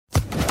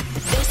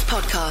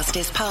podcast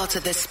is part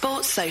of the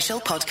Sports Social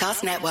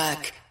Podcast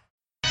Network.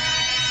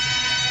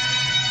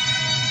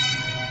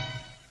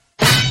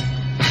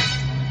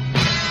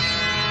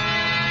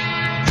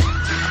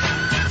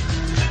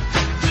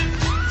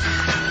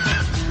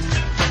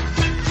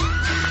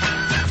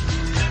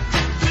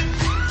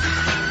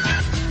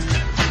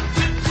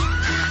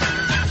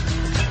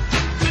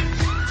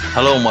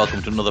 Hello and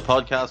welcome to another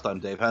podcast. I'm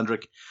Dave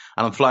Hendrick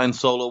and I'm flying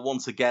solo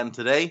once again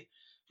today.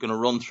 Going to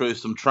run through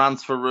some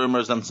transfer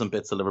rumours and some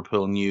bits of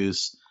Liverpool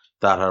news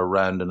that are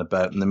around and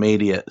about in the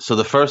media. So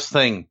the first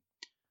thing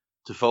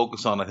to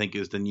focus on, I think,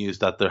 is the news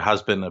that there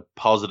has been a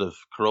positive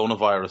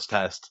coronavirus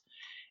test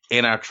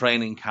in our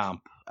training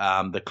camp.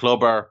 The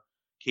club are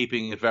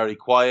keeping it very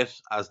quiet,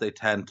 as they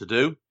tend to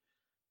do.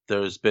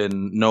 There's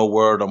been no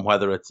word on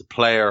whether it's a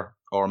player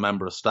or a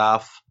member of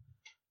staff.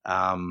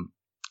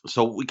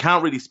 So we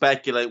can't really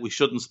speculate. We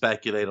shouldn't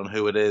speculate on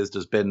who it is.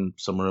 There's been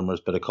some rumours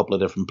about a couple of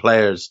different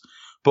players.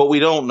 But we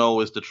don't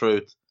know is the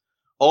truth.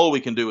 All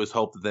we can do is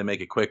hope that they make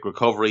a quick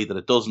recovery, that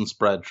it doesn't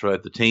spread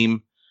throughout the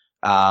team.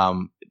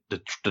 The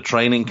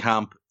training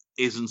camp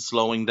isn't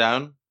slowing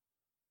down.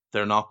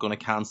 They're not going to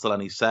cancel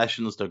any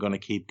sessions. They're going to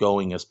keep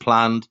going as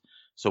planned.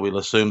 So we'll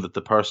assume that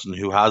the person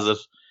who has it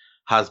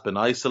has been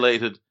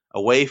isolated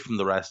away from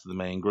the rest of the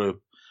main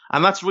group.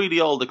 And that's really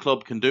all the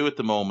club can do at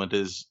the moment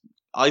is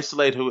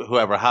isolate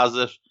whoever has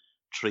it,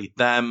 treat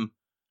them,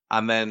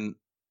 and then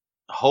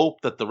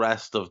hope that the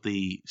rest of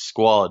the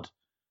squad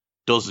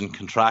doesn't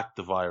contract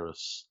the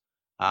virus.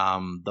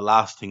 The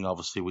last thing,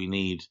 obviously, we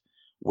need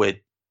with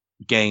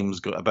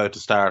games about to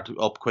start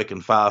up quick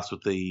and fast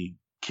with the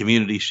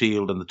Community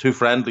Shield and the two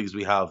friendlies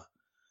we have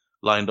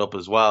lined up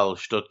as well,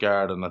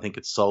 Stuttgart and I think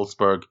it's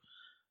Salzburg.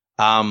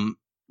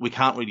 We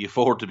can't really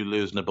afford to be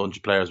losing a bunch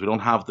of players. We don't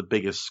have the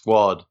biggest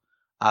squad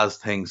as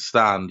things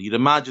stand. You'd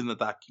imagine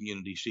that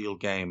Community Shield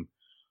game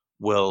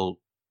will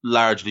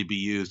largely be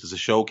used as a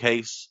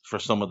showcase for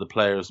some of the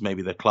players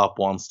maybe that Klopp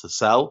wants to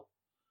sell.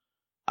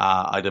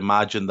 I'd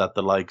imagine that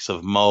the likes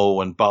of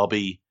Mo and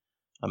Bobby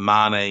and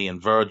Mane and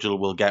Virgil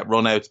will get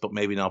run-outs but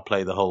maybe not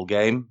play the whole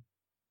game.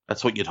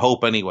 That's what you'd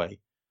hope anyway,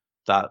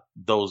 that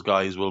those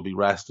guys will be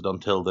rested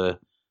until the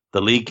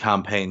league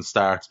campaign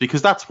starts,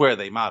 because that's where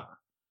they matter.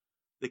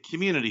 The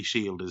Community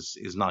Shield is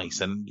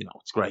nice and, you know,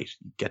 it's great.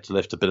 You get to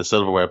lift a bit of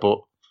silverware, but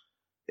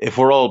if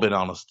we're all being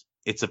honest,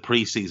 it's a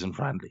pre-season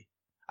friendly.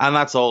 And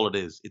that's all it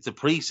is. It's a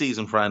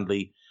pre-season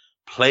friendly,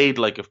 played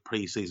like a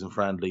pre-season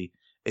friendly.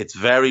 It's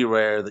very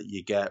rare that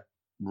you get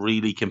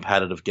really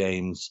competitive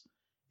games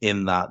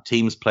in that.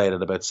 Teams played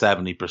at about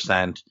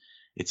 70%.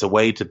 It's a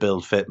way to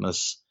build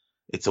fitness.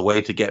 It's a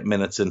way to get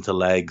minutes into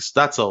legs.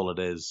 That's all it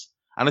is.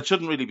 And it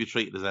shouldn't really be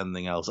treated as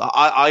anything else.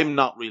 I'm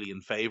not really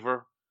in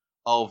favour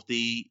of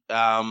the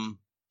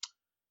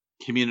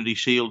Community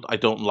Shield. I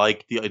don't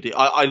like the idea.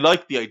 I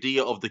like the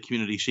idea of the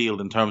Community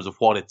Shield in terms of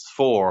what it's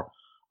for.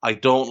 I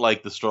don't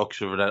like the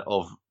structure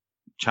of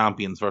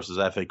champions versus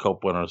FA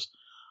Cup winners.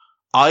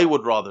 I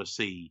would rather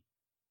see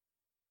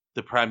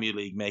the Premier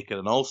League make it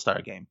an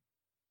all-star game.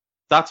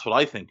 That's what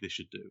I think they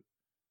should do.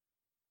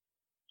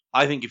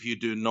 I think if you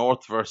do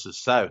North versus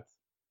South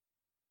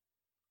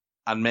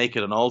and make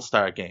it an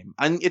all-star game,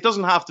 and it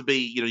doesn't have to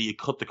be, you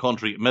cut the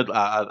country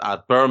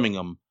at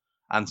Birmingham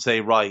and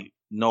say, right,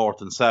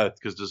 North and South,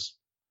 because there's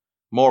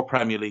more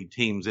Premier League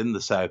teams in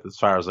the South as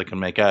far as I can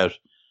make out.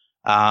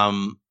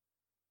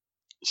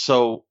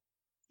 So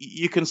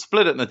you can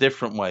split it in a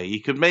different way.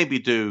 You could maybe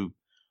do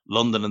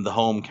London and the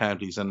home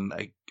counties and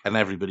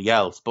everybody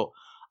else. But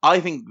I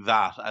think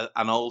that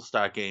an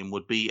all-star game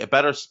would be a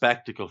better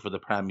spectacle for the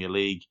Premier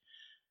League.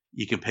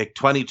 You can pick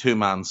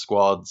 22-man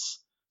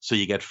squads, so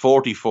you get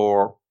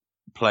 44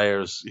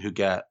 players who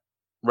get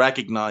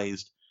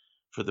recognised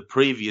for the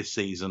previous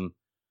season.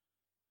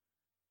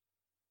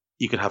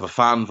 You could have a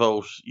fan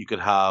vote. You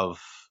could have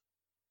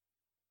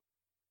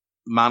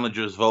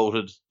managers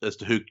voted as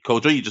to who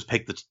coach, or you just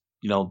pick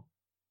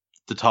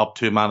the top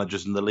two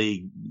managers in the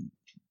league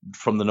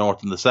from the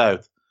North and the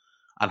South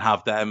and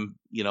have them,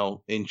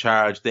 in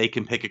charge. They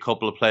can pick a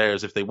couple of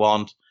players if they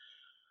want.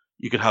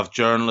 You could have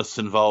journalists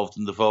involved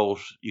in the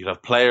vote. You could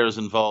have players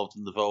involved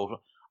in the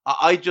vote.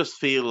 I just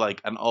feel like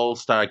an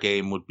all-star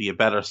game would be a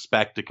better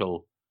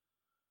spectacle.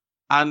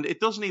 And it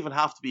doesn't even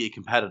have to be a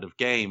competitive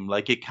game.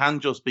 Like, it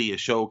can just be a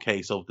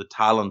showcase of the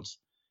talent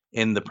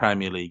in the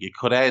Premier League. It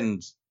could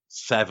end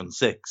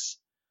 7-6.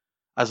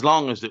 As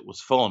long as it was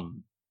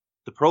fun.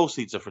 The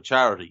proceeds are for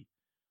charity.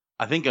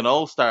 I think an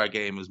all-star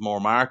game is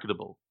more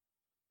marketable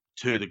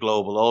to the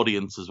global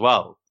audience as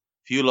well.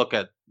 If you look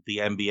at the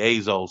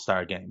NBA's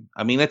all-star game,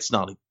 I mean, it's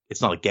not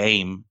a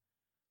game.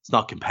 It's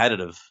not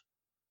competitive.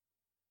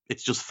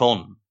 It's just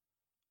fun.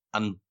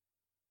 And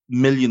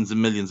millions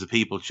and millions of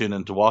people tune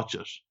in to watch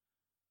it.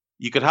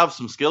 You could have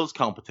some skills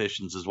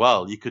competitions as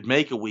well. You could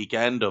make a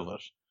weekend of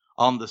it.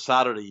 On the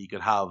Saturday, you could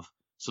have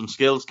some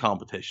skills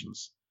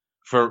competitions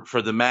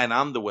for the men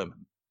and the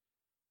women.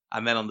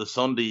 And then on the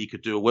Sunday, you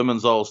could do a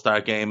women's all-star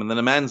game and then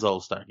a men's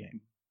all-star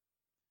game.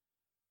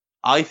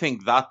 I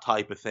think that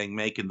type of thing,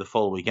 making the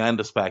full weekend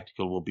a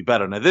spectacle, will be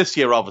better. Now, this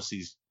year,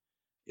 obviously,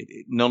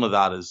 None of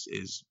that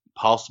is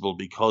possible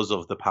because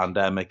of the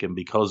pandemic and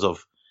because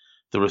of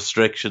the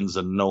restrictions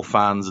and no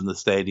fans in the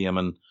stadium.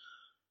 And,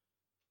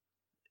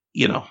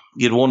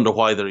 you'd wonder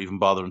why they're even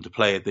bothering to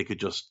play it. They could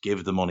just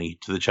give the money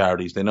to the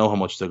charities. They know how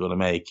much they're going to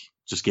make.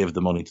 Just give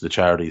the money to the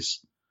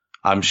charities.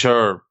 I'm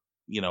sure,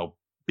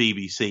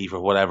 BBC, for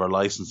whatever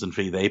licensing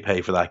fee they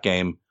pay for that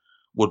game,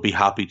 would be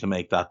happy to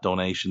make that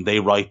donation. They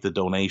write the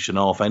donation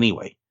off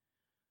anyway.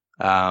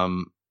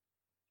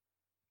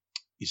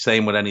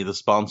 Same with any of the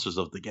sponsors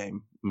of the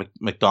game.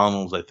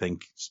 McDonald's, I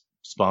think,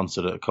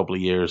 sponsored it a couple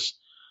of years.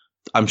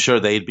 I'm sure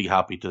they'd be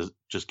happy to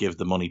just give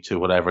the money to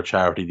whatever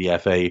charity the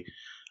FA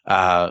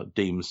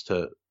deems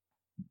to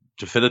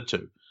fit it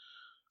to.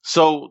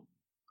 So,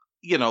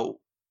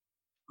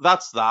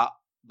 that's that.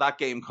 That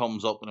game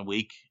comes up in a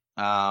week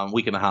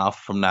and a half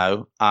from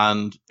now,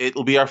 and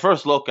it'll be our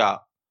first look at,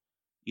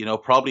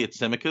 probably at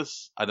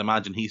Tsimikas. I'd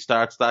imagine he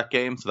starts that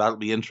game, so that'll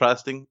be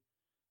interesting.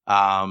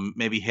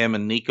 Maybe him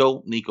and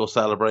Nico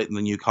celebrating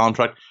the new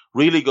contract.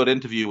 Really good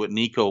interview with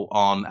Nico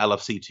on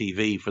LFC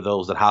TV for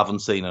those that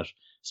haven't seen it.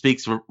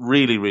 Speaks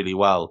really, really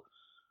well.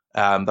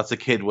 That's a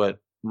kid with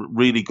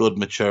really good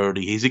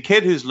maturity. He's a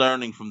kid who's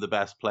learning from the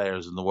best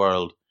players in the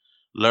world,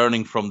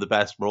 learning from the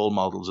best role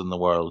models in the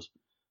world.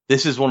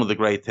 This is one of the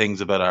great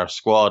things about our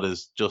squad,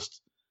 is just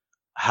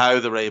how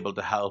they're able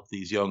to help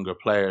these younger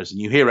players.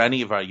 And you hear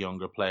any of our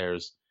younger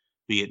players,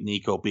 be it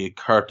Nico, be it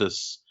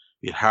Curtis,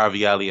 be it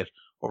Harvey Elliott,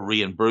 or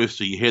Rian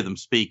Brewster, you hear them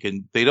speak,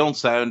 and they don't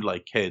sound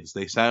like kids.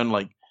 They sound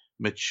like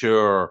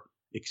mature,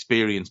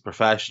 experienced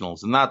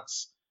professionals. And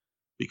that's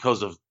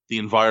because of the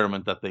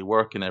environment that they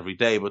work in every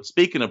day. But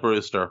speaking of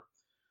Brewster,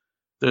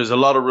 there's a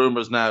lot of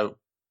rumours now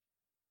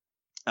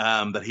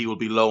that he will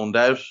be loaned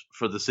out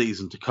for the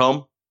season to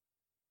come.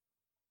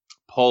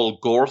 Paul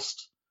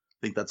Gorst, I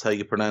think that's how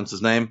you pronounce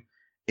his name,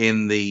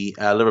 in the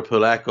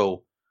Liverpool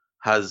Echo,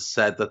 has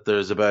said that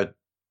there's about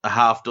a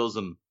half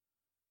dozen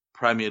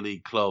Premier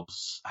League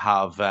clubs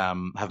have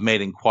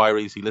made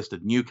inquiries. He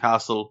listed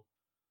Newcastle,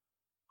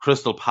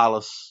 Crystal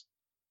Palace,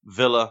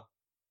 Villa,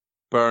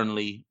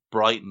 Burnley,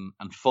 Brighton,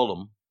 and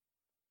Fulham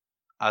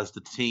as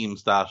the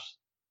teams that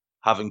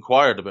have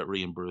inquired about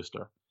Rian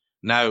Brewster.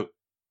 Now,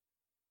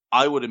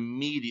 I would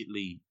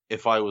immediately,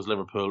 if I was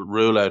Liverpool,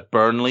 rule out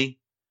Burnley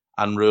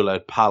and rule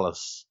out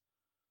Palace,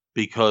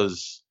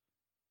 because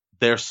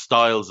their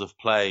styles of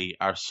play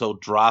are so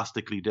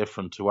drastically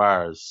different to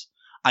ours,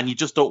 and you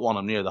just don't want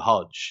them near the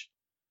Hodge.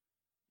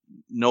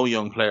 No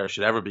young player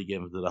should ever be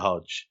given to the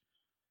Hodge.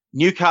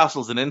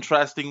 Newcastle's an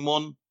interesting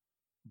one.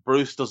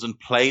 Bruce doesn't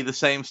play the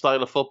same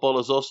style of football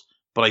as us,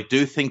 but I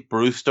do think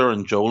Brewster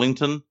and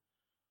Joelinton,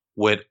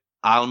 with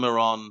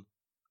Almiron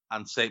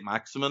and St.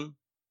 Maximin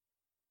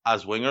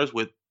as wingers,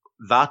 with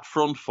that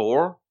front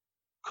four,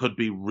 could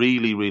be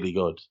really, really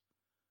good.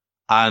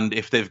 And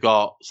if they've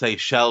got, say,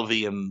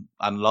 Shelvey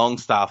and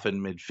Longstaff in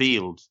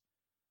midfield,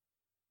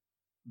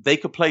 they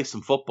could play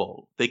some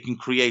football. They can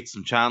create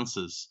some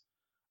chances.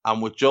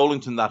 And with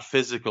Joelinton, that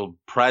physical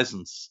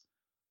presence,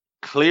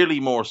 clearly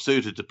more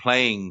suited to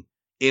playing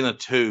in a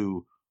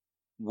two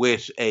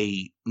with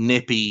a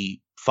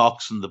nippy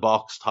fox in the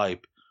box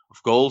type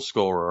of goal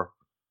scorer.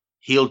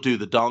 He'll do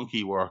the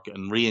donkey work,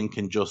 and Rian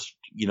can just,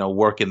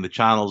 work in the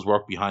channels,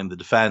 work behind the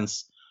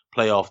defence,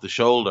 play off the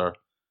shoulder.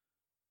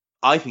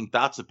 I think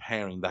that's a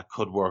pairing that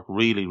could work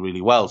really,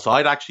 really well. So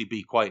I'd actually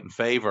be quite in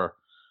favour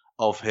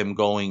of him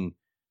going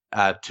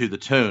to the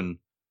Toon.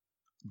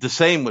 The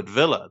same with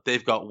Villa.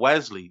 They've got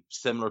Wesley,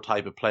 similar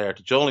type of player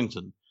to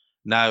Joelinton.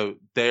 Now,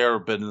 they're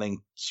been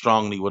linked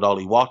strongly with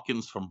Ollie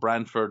Watkins from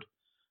Brentford.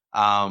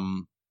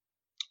 I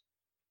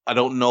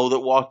don't know that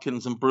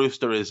Watkins and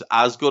Brewster is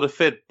as good a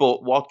fit,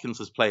 but Watkins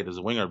has played as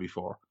a winger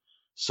before.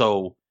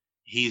 So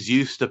he's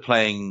used to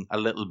playing a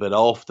little bit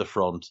off the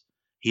front.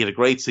 He had a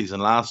great season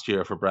last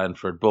year for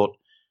Brentford, but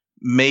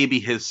maybe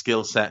his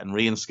skill set and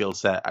Rian's skill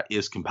set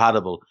is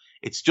compatible.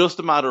 It's just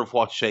a matter of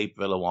what shape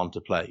Villa want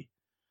to play.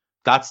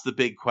 That's the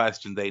big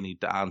question they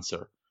need to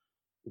answer.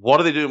 What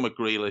are they doing with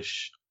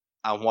Grealish,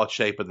 and what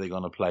shape are they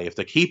going to play? If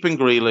they're keeping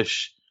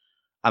Grealish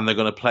and they're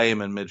going to play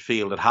him in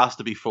midfield, it has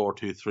to be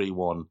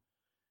 4-2-3-1.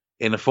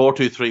 In a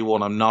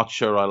 4-2-3-1, I'm not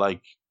sure I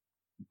like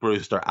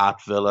Brewster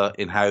at Villa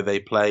in how they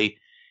play.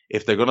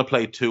 If they're going to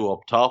play two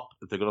up top,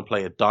 if they're going to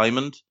play a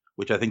diamond,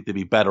 which I think they'd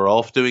be better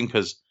off doing,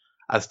 because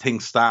as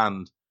things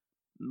stand,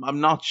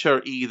 I'm not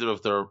sure either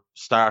of their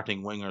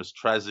starting wingers,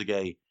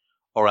 Trezeguet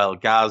or El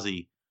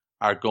Ghazi,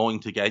 are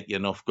going to get you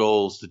enough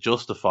goals to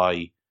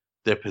justify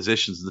their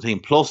positions in the team.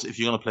 Plus, if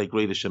you're going to play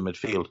Grealish in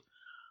midfield,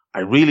 I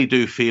really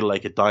do feel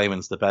like a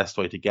diamond's the best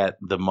way to get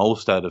the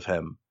most out of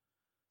him.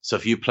 So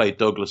if you play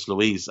Douglas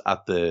Luiz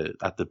at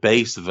the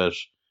base of it,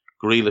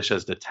 Grealish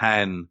as the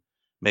 10,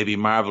 maybe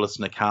Marvelous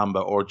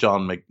Nakamba or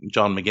John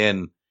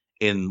McGinn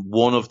in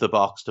one of the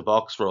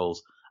box-to-box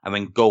roles, and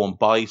then go and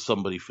buy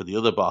somebody for the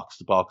other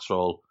box-to-box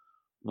role,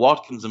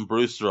 Watkins and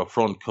Brewster up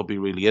front could be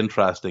really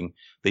interesting.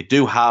 They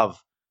do have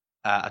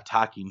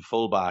attacking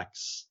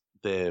fullbacks,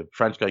 the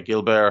French guy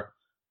Gilbert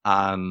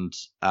and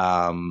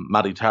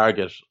Matty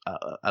Target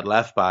at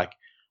left back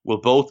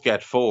will both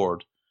get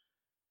forward.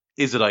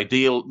 Is it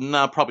ideal?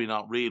 No, probably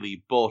not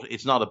really, but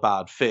it's not a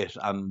bad fit.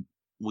 And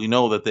we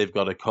know that they've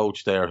got a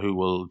coach there who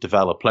will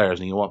develop players,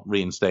 and you want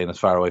Rian staying as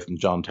far away from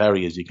John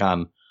Terry as you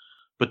can.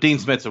 But Dean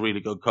Smith's a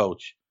really good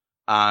coach,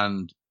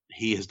 and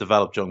he has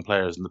developed young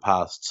players in the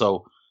past.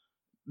 So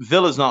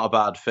Villa's not a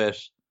bad fit.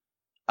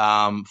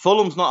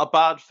 Fulham's not a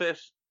bad fit.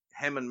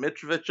 Him and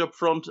Mitrovic up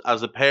front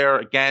as a pair,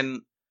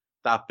 again,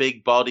 that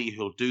big body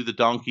who'll do the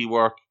donkey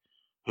work,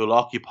 who'll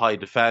occupy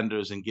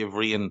defenders and give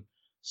Rian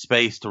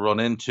space to run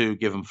into,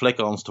 give him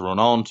flick-ons to run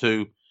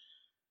onto,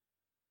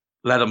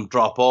 let him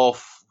drop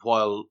off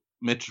while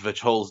Mitrovic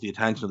holds the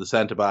attention of the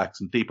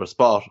centre-backs in deeper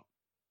spot.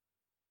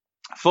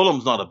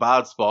 Fulham's not a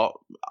bad spot.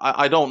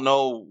 I don't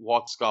know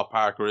what Scott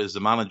Parker is,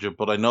 the manager,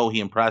 but I know he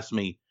impressed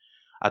me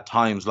at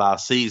times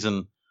last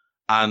season,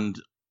 and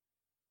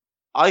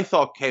I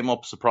thought came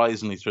up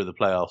surprisingly through the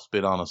playoffs,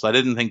 being honest. I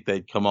didn't think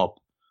they'd come up.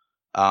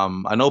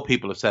 I know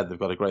people have said they've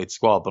got a great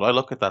squad, but I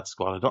look at that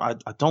squad,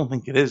 I don't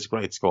think it is a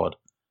great squad.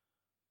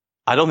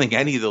 I don't think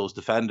any of those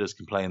defenders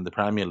can play in the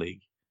Premier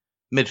League.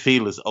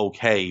 Midfield is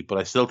okay, but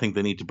I still think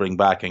they need to bring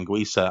back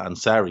Anguissa and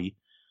Seri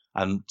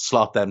and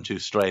slot them two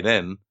straight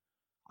in.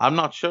 I'm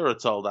not sure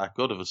it's all that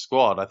good of a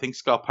squad. I think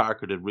Scott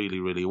Parker did really,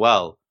 really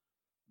well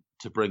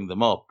to bring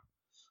them up.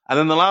 And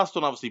then the last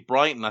one, obviously,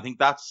 Brighton. I think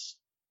that's,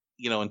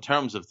 in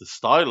terms of the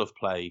style of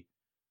play,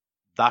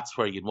 that's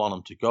where you'd want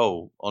them to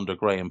go under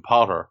Graham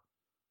Potter.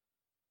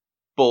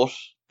 But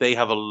they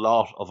have a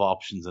lot of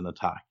options in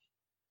attack.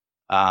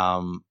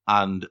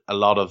 And a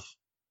lot of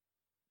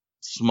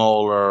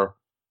smaller,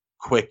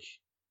 quick,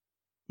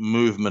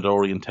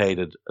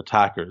 movement-orientated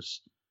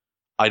attackers.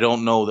 I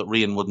don't know that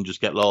Rian wouldn't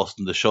just get lost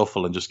in the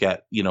shuffle and just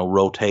get,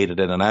 rotated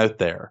in and out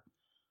there.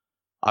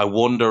 I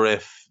wonder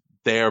if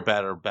their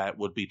better bet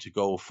would be to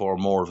go for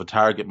more of a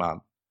target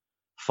man.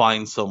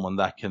 Find someone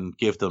that can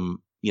give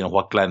them,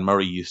 what Glenn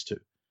Murray used to.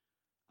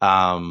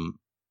 I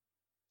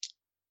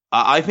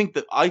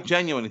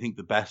genuinely think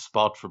the best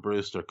spot for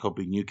Brewster could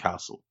be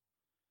Newcastle.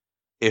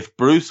 If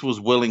Bruce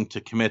was willing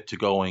to commit to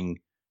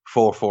going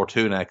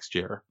 4-4-2 next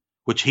year,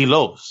 which he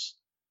loves.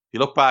 If you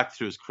look back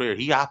through his career,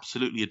 he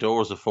absolutely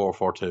adores a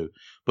 4-4-2.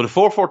 But a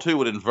 4-4-2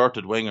 with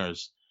inverted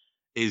wingers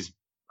is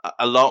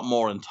a lot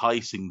more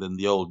enticing than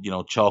the old,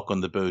 chalk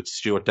on the boots,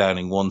 Stuart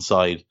Downing one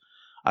side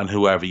and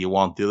whoever you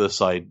want the other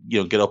side,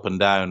 get up and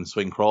down,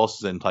 swing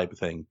crosses in type of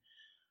thing.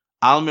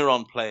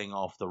 Almiron playing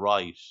off the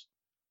right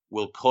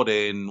will cut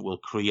in, will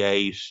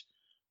create,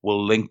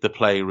 will link the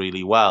play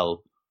really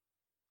well.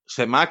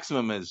 St.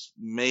 Maximum is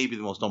maybe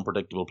the most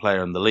unpredictable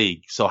player in the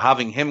league. So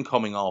having him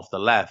coming off the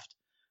left,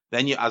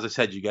 then you, as I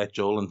said, you get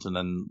Joelinton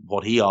and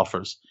what he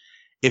offers.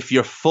 If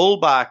your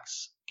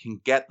fullbacks can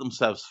get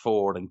themselves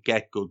forward and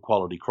get good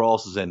quality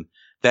crosses in,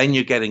 then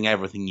you're getting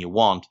everything you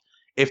want.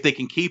 If they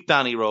can keep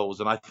Danny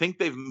Rose, and I think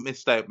they've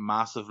missed out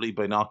massively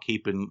by not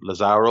keeping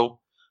Lazaro,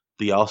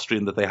 the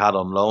Austrian that they had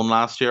on loan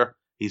last year.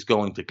 He's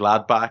going to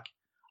Gladbach.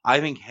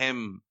 I think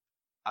him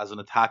as an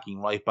attacking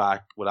right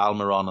back with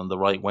Almiron on the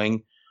right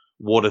wing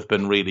would have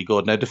been really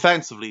good. Now,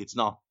 defensively, it's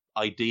not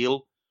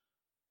ideal,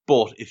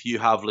 but if you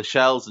have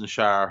Lascelles and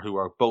Schär, who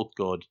are both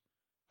good,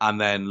 and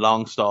then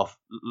Longstaff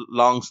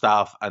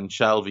and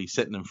Shelvey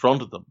sitting in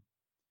front of them,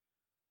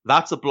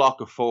 that's a block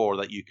of four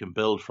that you can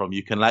build from.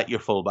 You can let your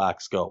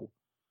fullbacks go.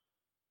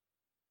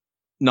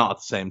 Not at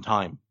the same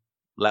time.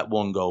 Let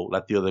one go,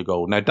 let the other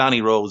go. Now,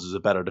 Danny Rose is a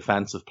better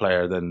defensive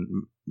player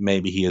than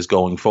maybe he is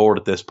going forward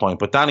at this point,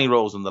 but Danny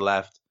Rose on the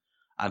left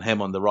and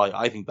him on the right,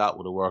 I think that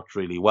would have worked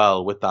really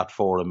well with that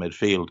four in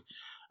midfield.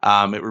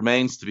 It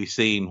remains to be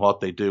seen what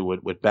they do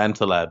with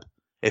Bentaleb.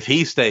 If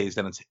he stays,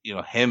 then it's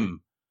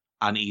him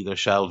and either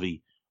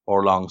Shelvey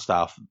or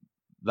Longstaff.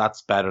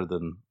 That's better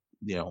than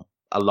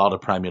a lot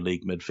of Premier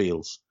League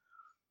midfields.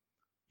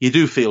 You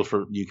do feel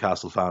for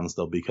Newcastle fans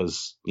though,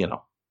 because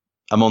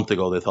a month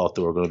ago they thought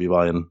they were going to be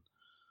buying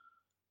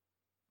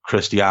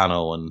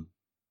Cristiano and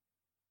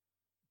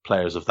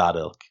players of that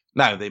ilk.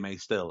 Now they may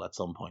still at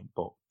some point,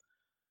 but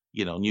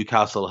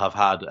Newcastle have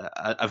had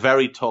a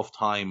very tough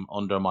time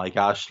under Mike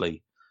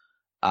Ashley,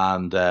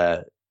 and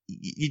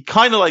you'd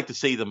kind of like to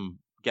see them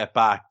get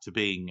back to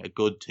being a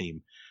good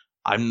team.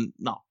 I'm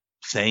not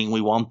saying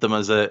we want them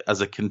as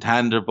a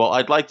contender, but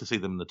I'd like to see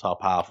them in the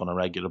top half on a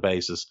regular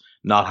basis,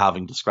 not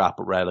having to scrap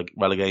at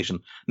relegation,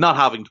 not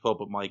having to put up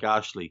with Mike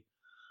Ashley.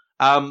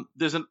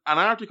 There's an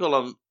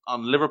article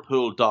on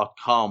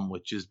Liverpool.com,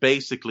 which is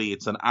basically,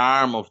 it's an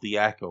arm of the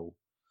Echo,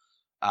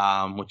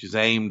 which is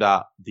aimed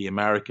at the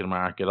American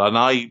market. And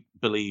I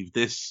believe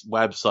this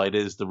website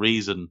is the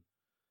reason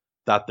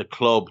that the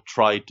club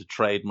tried to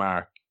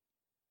trademark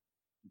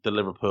the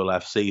Liverpool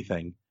FC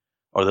thing,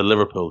 or the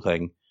Liverpool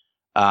thing,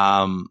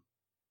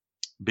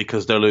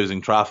 because they're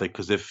losing traffic.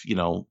 Because if,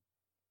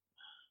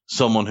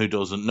 someone who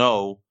doesn't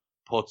know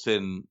puts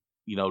in,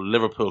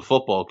 Liverpool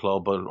Football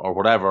Club or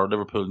whatever,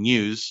 Liverpool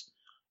News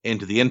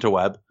into the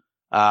interweb,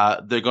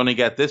 they're going to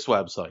get this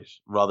website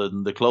rather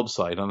than the club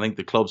site. I think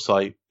the club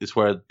site is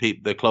where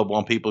the club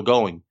want people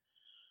going.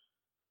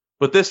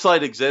 But this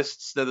site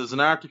exists. There's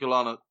an article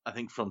on it, I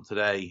think from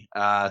today,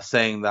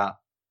 saying that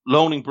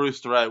loaning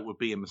Brewster out would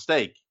be a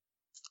mistake.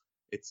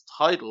 It's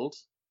titled,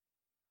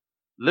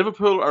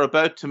 Liverpool are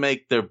about to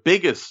make their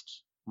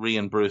biggest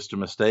Ryan Brewster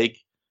mistake,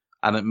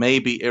 and it may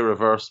be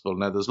irreversible.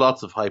 Now, there's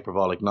lots of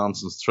hyperbolic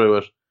nonsense through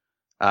it.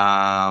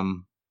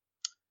 The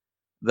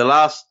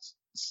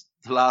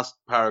last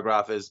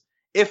paragraph is,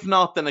 if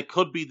not, then it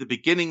could be the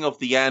beginning of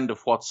the end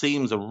of what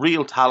seems a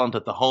real talent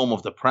at the home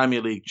of the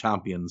Premier League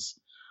champions.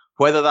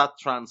 Whether that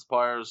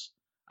transpires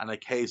and a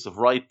case of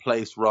right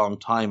place, wrong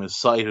time is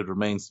cited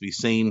remains to be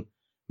seen.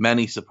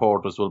 Many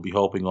supporters will be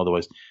hoping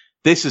otherwise.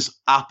 This is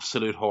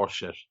absolute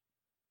horseshit.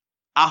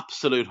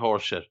 Absolute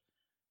horseshit.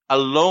 A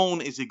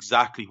loan is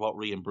exactly what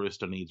Ryan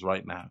Brewster needs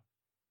right now.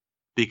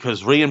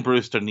 Because Ryan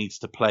Brewster needs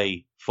to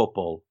play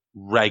football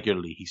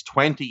regularly. He's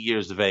 20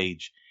 years of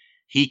age.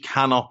 He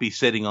cannot be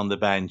sitting on the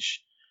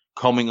bench,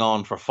 coming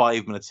on for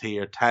 5 minutes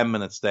here, 10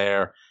 minutes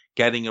there,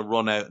 getting a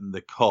run out in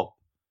the cup.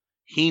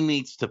 He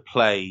needs to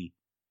play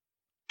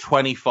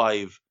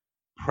 25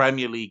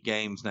 Premier League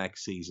games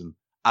next season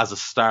as a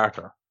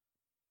starter.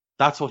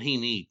 That's what he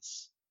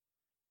needs.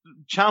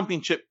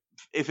 Championship,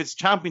 if it's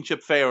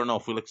championship, fair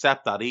enough, we'll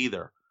accept that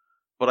either.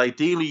 But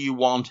ideally you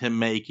want him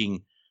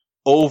making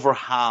over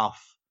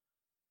half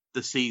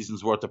the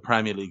season's worth of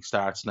Premier League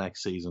starts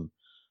next season,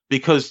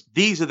 because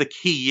these are the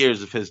key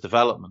years of his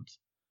development.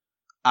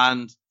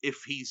 And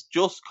if he's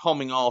just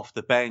coming off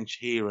the bench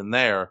here and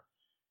there,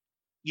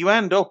 you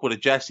end up with a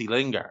Jesse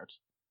Lingard.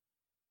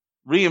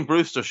 Ryan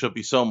Brewster should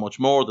be so much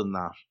more than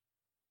that.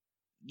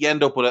 You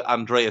end up with an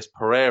Andreas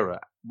Pereira.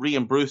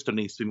 Ryan Brewster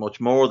needs to be much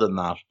more than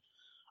that.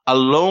 A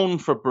loan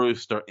for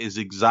Brewster is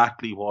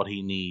exactly what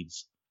he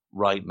needs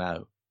right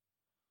now.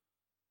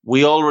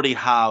 We already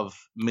have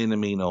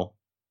Minamino.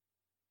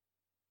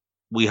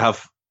 We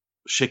have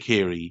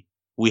Shaqiri.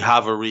 We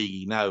have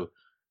Origi. Now,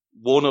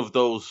 one of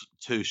those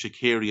two,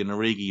 Shaqiri and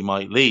Origi,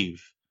 might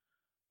leave.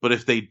 But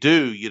if they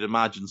do, you'd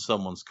imagine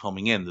someone's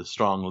coming in. There's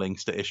strong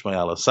links to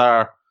Ismail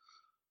Assar.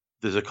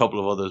 There's a couple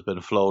of others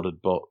been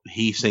floated, but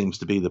he seems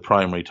to be the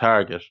primary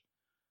target.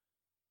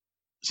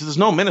 So there's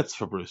no minutes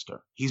for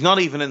Brewster. He's not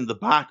even in the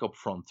backup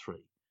front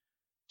three.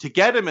 To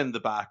get him in the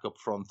backup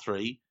front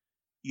three,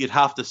 you'd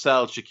have to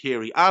sell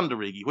Shaqiri and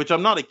Origi, which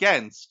I'm not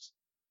against,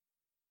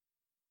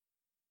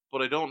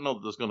 but I don't know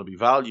that there's going to be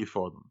value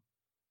for them.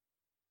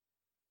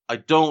 I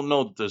don't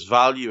know that there's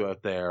value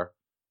out there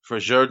for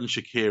Xherdan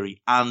Shaqiri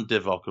and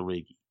Divock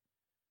Origi.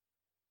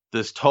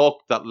 There's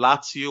talk that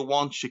Lazio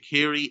wants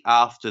Shaqiri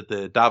after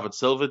the David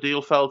Silva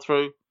deal fell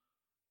through.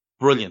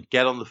 Brilliant.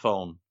 Get on the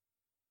phone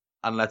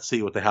and let's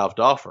see what they have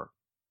to offer.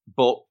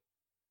 But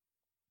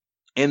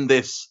in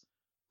this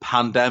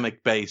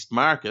pandemic-based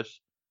market,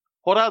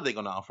 what are they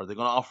going to offer? They're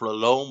going to offer a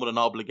loan with an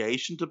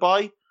obligation to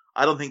buy?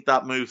 I don't think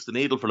that moves the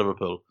needle for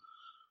Liverpool.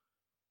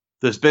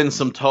 There's been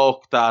some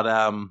talk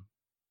that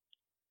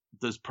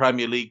there's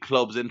Premier League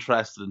clubs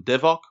interested in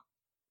Divock.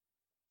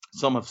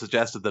 Some have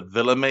suggested that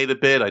Villa made a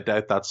bid. I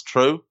doubt that's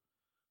true.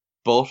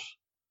 But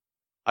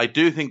I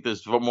do think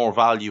there's more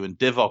value in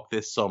Divock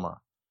this summer.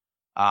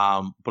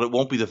 But it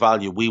won't be the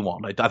value we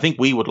want. I think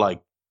we would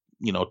like,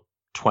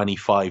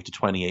 25 to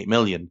 28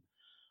 million.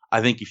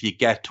 I think if you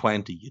get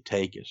 20, you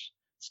take it.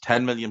 It's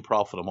 10 million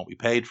profit on what we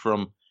paid for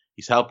him.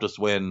 He's helped us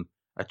win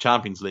a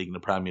Champions League and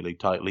a Premier League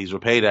title. He's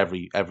repaid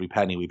every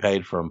penny we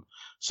paid for him.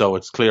 So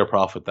it's clear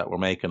profit that we're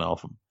making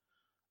off him.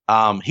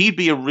 He'd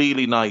be a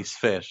really nice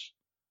fit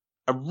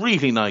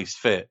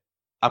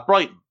at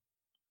Brighton.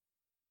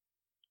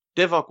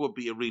 Divock would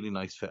be a really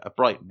nice fit at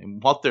Brighton.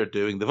 And what they're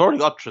doing, they've already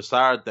got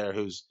Trossard there,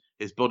 who's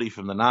his buddy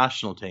from the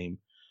national team.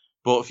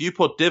 But if you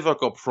put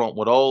Divock up front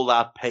with all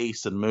that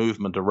pace and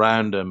movement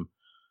around him,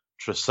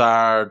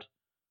 Trossard,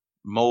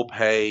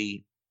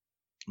 Mopé,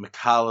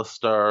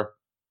 McAllister,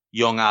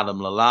 young Adam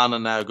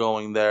Lallana now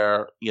going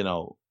there,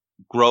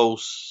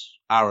 Gross,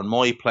 Aaron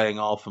Moy playing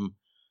off him,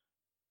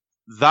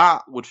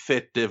 that would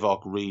fit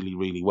Divock really,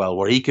 really well,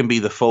 where he can be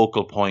the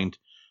focal point,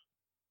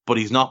 but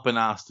he's not been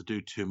asked to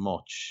do too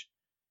much.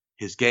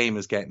 His game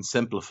is getting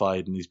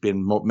simplified and he's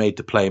been made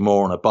to play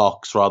more in a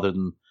box rather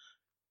than...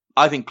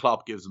 I think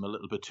Klopp gives him a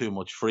little bit too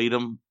much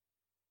freedom,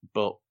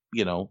 but,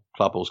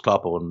 Kloppo's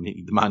Kloppo and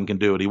the man can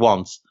do what he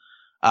wants.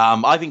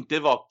 I think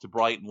Divock to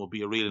Brighton will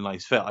be a really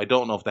nice fit. I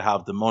don't know if they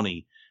have the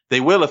money.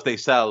 They will if they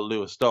sell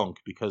Lewis Dunk,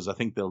 because I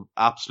think they'll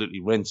absolutely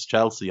rinse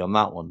Chelsea on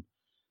that one.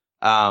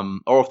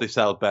 Or if they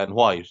sell Ben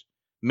White.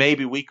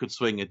 Maybe we could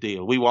swing a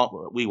deal. We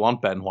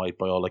want Ben White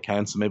by all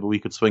accounts, so maybe we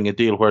could swing a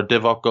deal where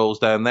Divock goes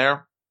down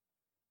there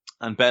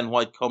and Ben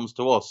White comes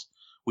to us.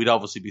 We'd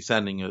obviously be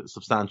sending a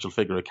substantial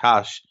figure of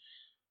cash.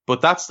 But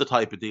that's the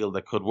type of deal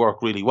that could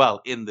work really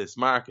well in this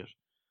market.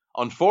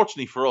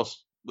 Unfortunately for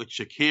us, with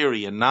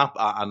Shaqiri and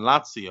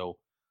Lazio,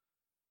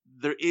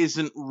 there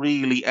isn't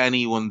really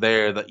anyone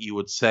there that you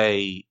would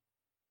say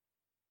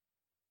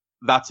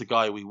that's a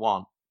guy we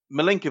want.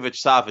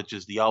 Milinkovic-Savic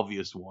is the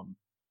obvious one.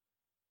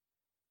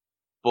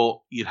 But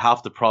you'd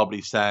have to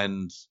probably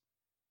send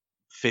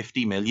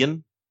 50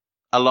 million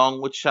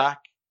along with Shaq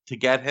to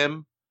get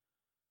him.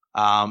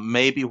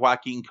 Maybe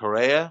Joaquin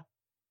Correa.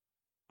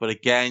 But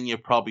again, you're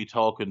probably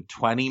talking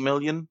 20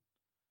 million.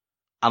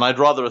 And I'd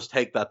rather us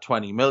take that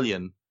 20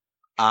 million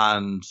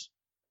and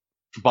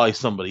by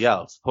somebody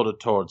else. Put it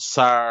towards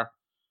Sarr,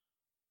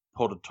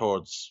 put it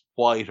towards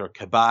White or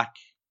Kabak,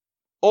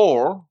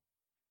 or,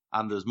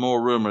 and there's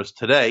more rumours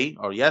today,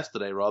 or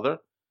yesterday rather,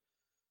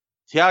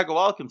 Thiago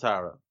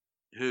Alcantara,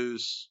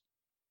 whose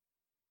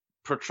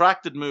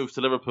protracted move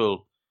to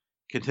Liverpool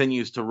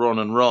continues to run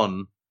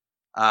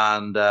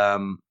and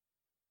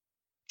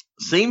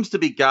seems to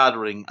be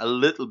gathering a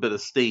little bit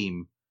of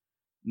steam.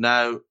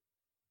 Now,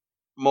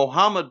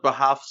 Mohamed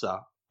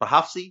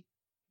Bahafsi,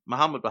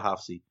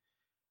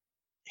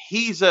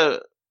 he's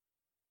a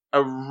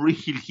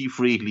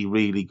really,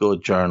 really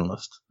good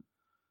journalist.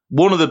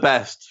 One of the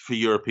best for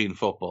European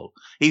football.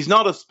 He's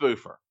not a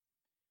spoofer.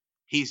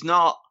 He's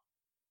not,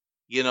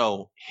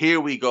 here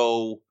we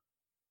go,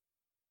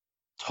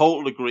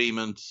 total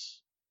agreement,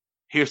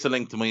 here's the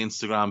link to my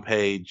Instagram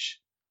page,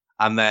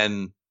 and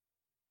then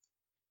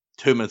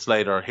 2 minutes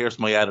later, here's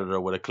my editor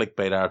with a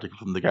clickbait article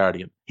from The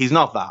Guardian. He's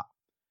not that.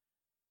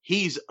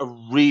 He's a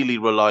really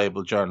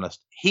reliable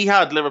journalist. He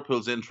had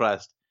Liverpool's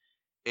interest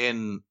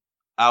in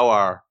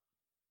about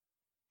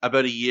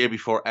a year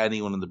before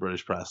anyone in the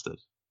British press did.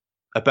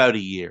 About a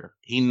year.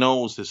 He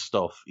knows his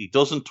stuff. He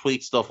doesn't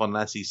tweet stuff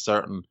unless he's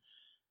certain.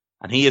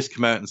 And he has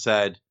come out and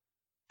said,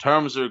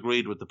 terms are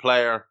agreed with the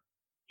player.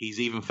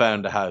 He's even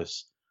found a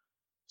house.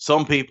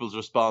 Some people's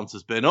response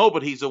has been,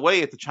 but he's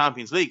away at the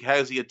Champions League.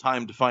 How's he had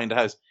time to find a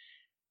house?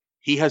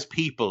 He has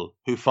people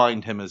who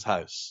find him his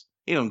house.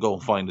 He don't go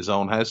and find his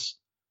own house.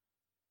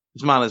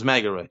 This man is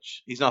mega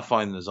rich. He's not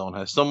finding his own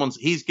house.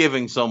 He's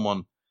giving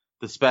someone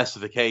the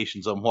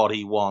specifications on what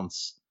he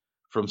wants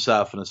for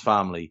himself and his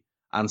family,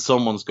 and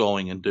someone's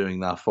going and doing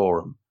that for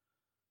him.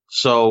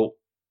 So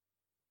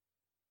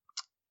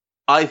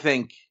I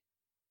think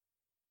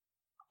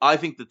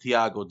the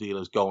Thiago deal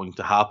is going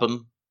to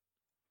happen.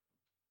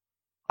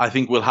 I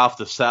think we'll have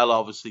to sell,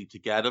 obviously, to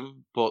get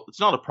him, but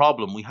it's not a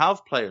problem. We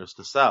have players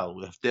to sell.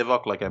 We have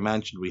Divock, like I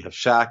mentioned. We have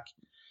Shaq.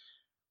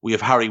 We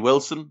have Harry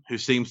Wilson, who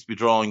seems to be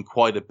drawing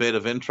quite a bit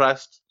of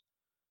interest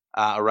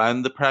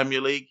around the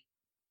Premier League.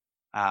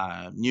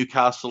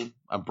 Newcastle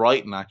and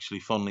Brighton,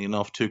 actually, funnily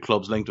enough, two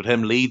clubs linked with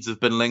him. Leeds have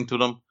been linked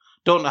with him.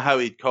 Don't know how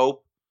he'd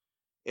cope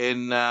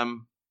in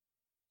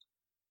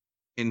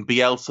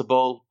Bielsa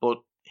ball, but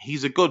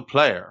he's a good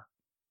player.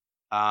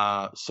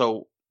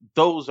 So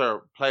those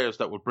are players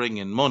that will bring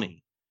in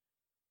money.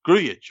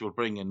 Grujic will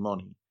bring in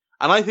money.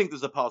 And I think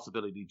there's a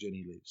possibility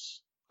Ginny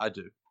leaves. I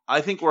do. I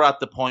think we're at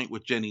the point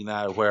with Ginny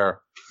now where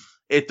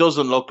it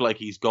doesn't look like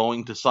he's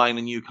going to sign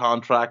a new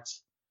contract.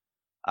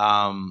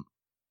 And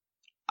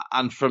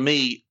for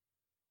me,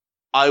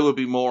 I would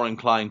be more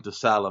inclined to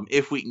sell him.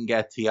 If we can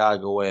get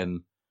Thiago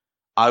in,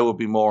 I would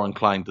be more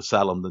inclined to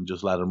sell him than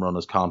just let him run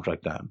his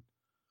contract down.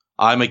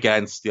 I'm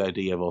against the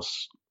idea of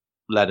us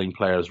letting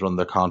players run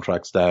their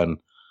contracts down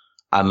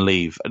and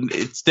leave. And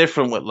it's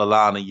different with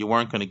Lallana. You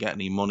weren't going to get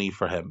any money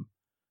for him.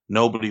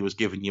 Nobody was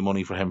giving you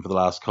money for him for the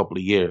last couple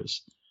of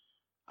years.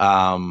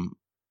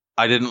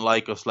 I didn't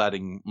like us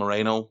letting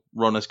Moreno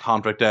run his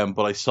contract down,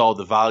 but I saw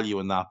the value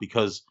in that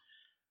because,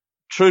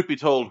 truth be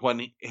told,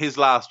 when his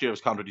last year of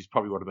his contract, he's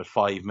probably worth about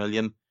 5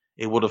 million.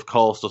 It would have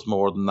cost us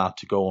more than that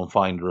to go and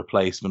find a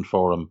replacement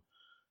for him.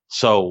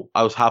 So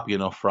I was happy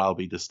enough for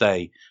Albi to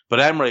stay. But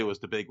Emre was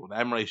the big one.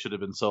 Emre should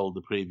have been sold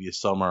the previous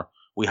summer.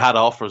 We had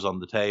offers on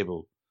the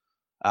table.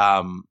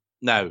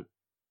 Now,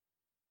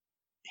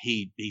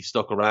 he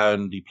stuck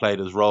around. He played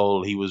his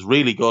role. He was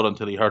really good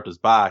until he hurt his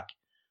back.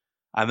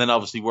 And then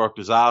obviously worked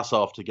his ass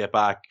off to get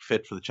back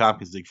fit for the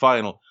Champions League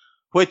final,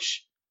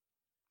 which,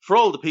 for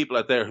all the people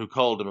out there who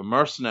called him a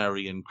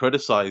mercenary and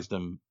criticised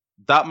him,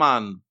 that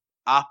man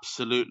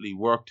absolutely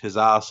worked his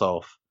ass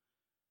off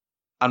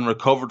and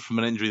recovered from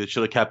an injury that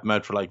should have kept him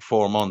out for like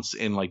 4 months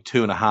in like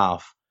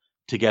 2.5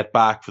 to get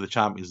back for the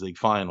Champions League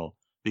final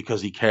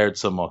because he cared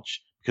so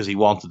much, because he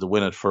wanted to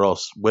win it for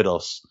us, with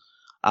us.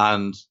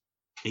 And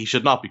he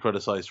should not be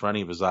criticised for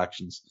any of his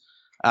actions.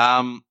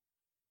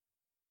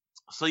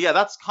 So yeah,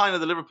 that's kind of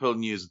the Liverpool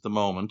news at the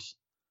moment.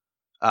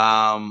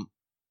 That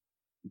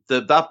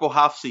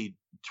Bohafsi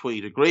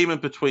tweet,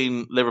 agreement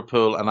between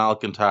Liverpool and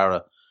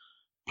Alcantara.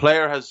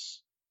 Player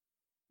has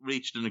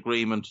reached an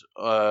agreement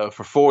for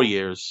 4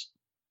 years.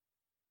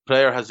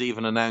 Player has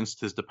even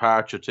announced his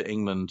departure to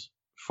England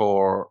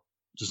to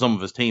some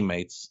of his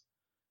teammates.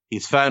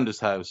 He's found his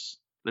house.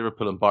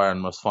 Liverpool and Bayern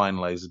must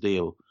finalise a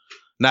deal.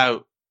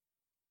 Now,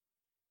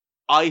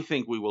 I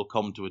think we will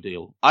come to a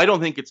deal. I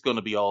don't think it's going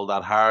to be all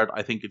that hard.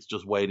 I think it's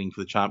just waiting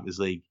for the Champions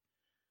League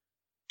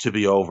to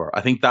be over. I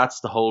think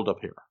that's the hold-up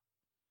here.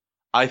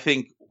 I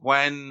think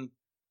when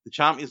the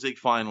Champions League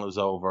final is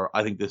over,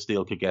 I think this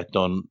deal could get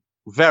done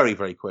very,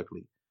 very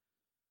quickly.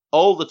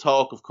 All the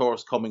talk, of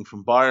course, coming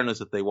from Bayern is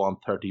that they want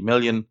 30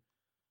 million.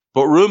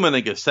 But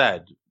Rummenigge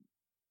said,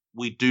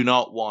 we do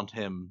not want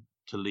him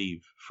to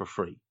leave for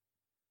free.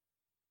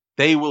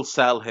 They will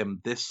sell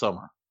him this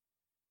summer,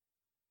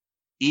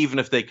 even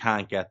if they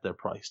can't get their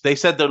price. They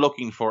said they're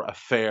looking for a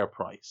fair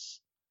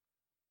price.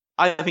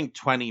 I think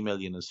 20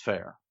 million is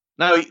fair.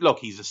 Now, look,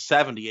 he's a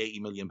 70, 80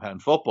 million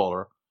pound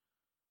footballer,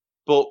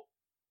 but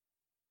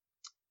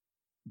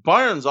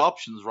Bayern's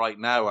options right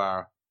now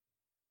are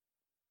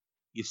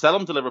You sell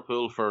him to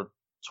Liverpool for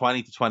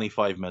 20 to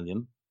 25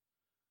 million.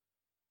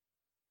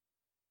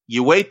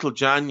 You wait till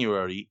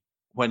January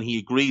when he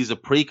agrees a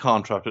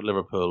pre-contract with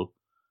Liverpool,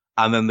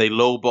 and then they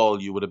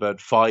lowball you with about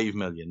 5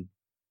 million.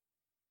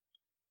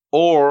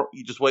 Or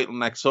you just wait till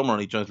next summer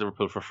and he joins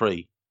Liverpool for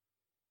free.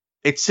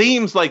 It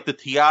seems like the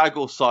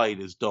Thiago side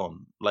is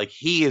done. Like,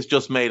 he has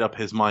just made up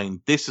his mind.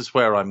 This is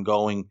where I'm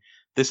going.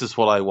 This is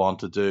what I want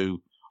to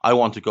do. I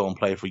want to go and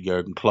play for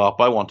Jurgen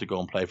Klopp. I want to go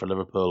and play for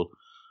Liverpool.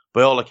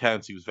 By all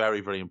accounts, he was very,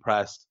 very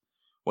impressed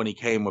when he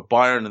came with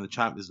Bayern in the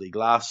Champions League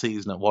last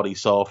season at what he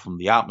saw from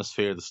the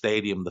atmosphere, the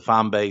stadium, the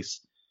fan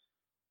base.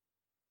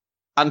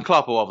 And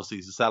Klopp obviously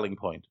is a selling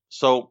point.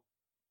 So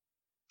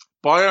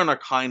Bayern are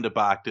kind of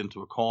backed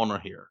into a corner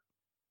here.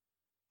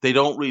 They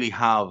don't really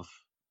have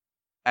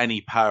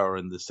any power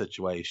in this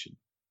situation.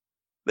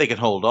 They can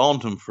hold on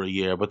to him for a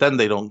year, but then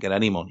they don't get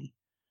any money.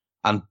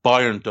 And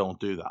Bayern don't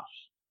do that.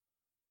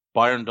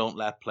 Bayern don't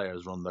let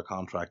players run their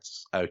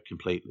contracts out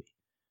completely.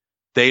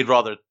 They'd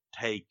rather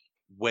take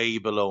way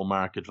below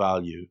market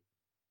value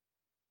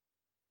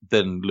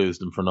than lose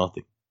them for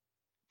nothing.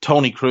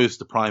 Toni Kroos,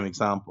 the prime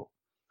example.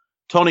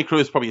 Toni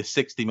Kroos, probably a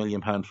 £60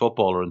 million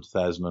footballer in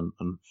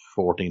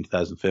 2014,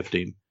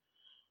 2015.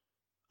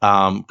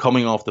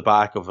 Coming off the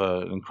back of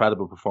an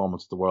incredible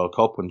performance at the World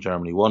Cup when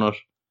Germany won it.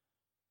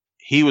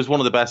 He was one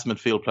of the best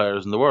midfield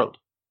players in the world.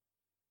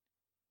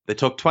 They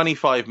took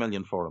 25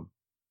 million for him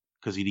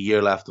because he had a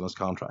year left on his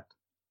contract.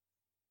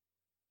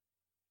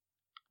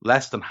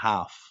 Less than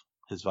half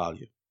his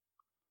value.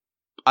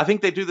 I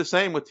think they do the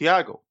same with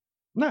Thiago.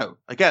 Now,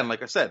 again,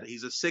 like I said,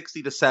 he's a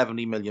 60 to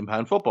 70 million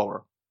pound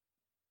footballer.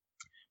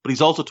 But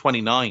he's also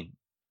 29.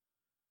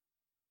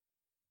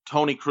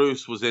 Toni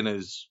Kroos was in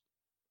his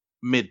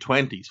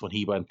mid-20s when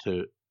he went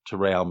to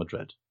Real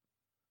Madrid.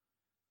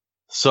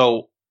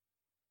 So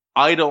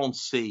I don't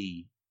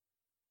see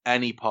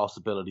any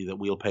possibility that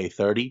we'll pay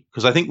 30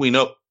 because I think we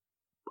know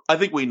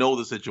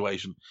the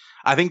situation.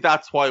 I think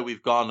that's why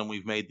we've gone and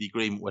we've made the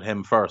agreement with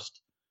him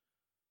first.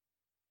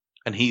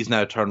 And he's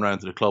now turned around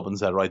to the club and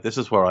said, right, this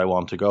is where I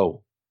want to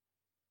go.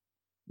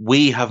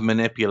 We have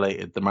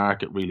manipulated the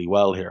market really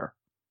well here.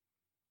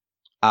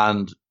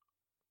 And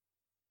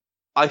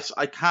I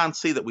can't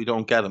see that we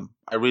don't get him.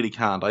 I really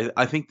can't.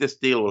 I think this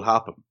deal will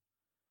happen.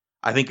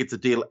 I think it's a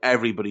deal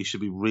everybody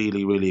should be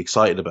really, really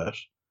excited about.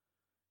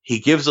 He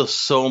gives us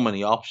so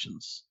many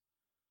options.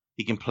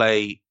 He can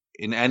play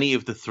in any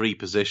of the three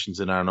positions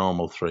in our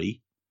normal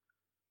three.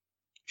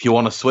 If you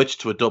want to switch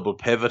to a double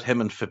pivot,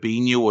 him and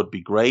Fabinho would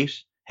be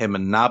great. Him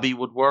and Naby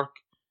would work.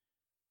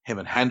 Him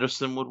and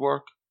Henderson would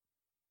work.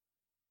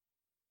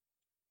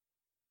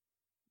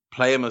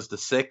 Play him as the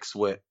 6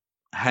 with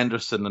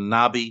Henderson and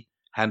Naby,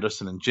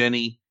 Henderson and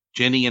Ginny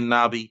and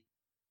Naby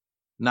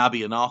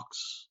and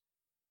Ox.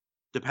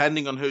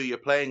 Depending on who you're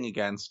playing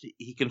against,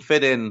 he can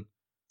fit in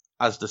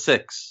as the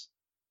 6.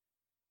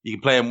 You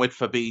can play him with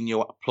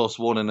Fabinho plus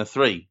 1 in a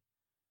 3.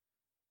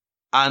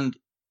 And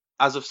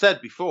as I've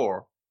said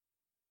before,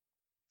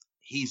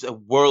 he's a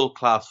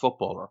world-class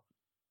footballer.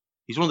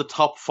 He's one of the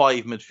top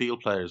 5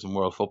 midfield players in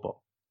world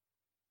football.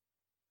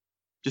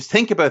 Just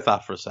think about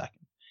that for a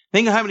second.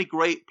 Think of how many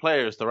great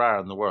players there are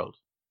in the world.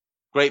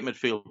 Great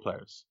midfield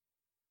players.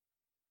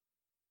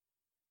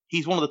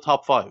 He's one of the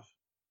top 5.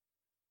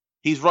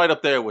 He's right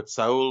up there with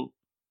Saul,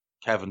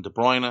 Kevin De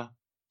Bruyne,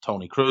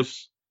 Toni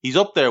Kroos. He's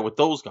up there with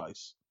those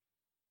guys.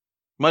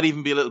 Might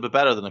even be a little bit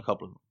better than a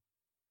couple of them.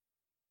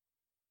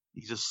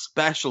 He's a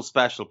special,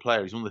 special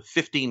player. He's one of the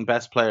 15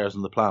 best players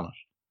on the planet.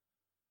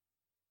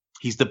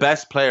 He's the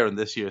best player in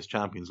this year's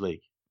Champions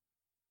League.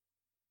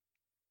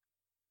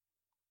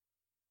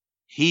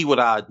 He would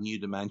add new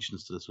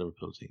dimensions to this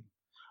Liverpool team.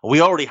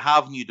 We already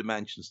have new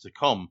dimensions to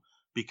come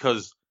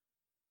because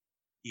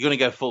you're going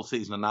to get a full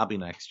season of Naby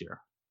next year.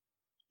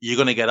 You're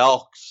going to get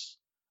Ox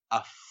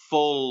a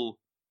full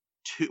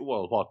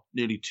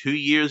nearly 2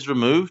 years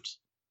removed?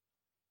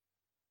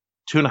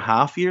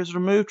 2.5 years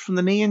removed from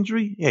the knee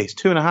injury? Yeah, he's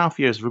 2.5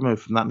 years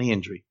removed from that knee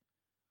injury.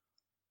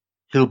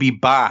 He'll be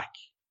back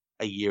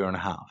a year and a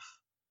half.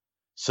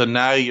 So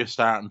now you're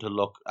starting to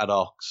look at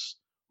Ox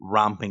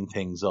ramping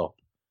things up.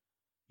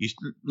 You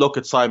look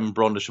at Simon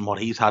Brundish and what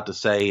he's had to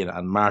say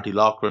and Marty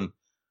Loughran.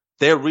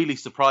 They're really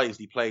surprised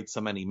he played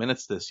so many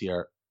minutes this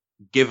year,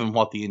 given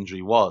what the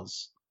injury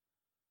was.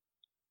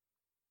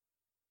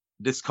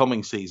 This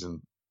coming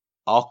season,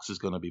 Ox is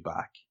going to be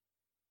back.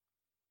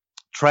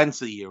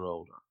 Trent's a year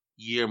older,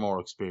 year more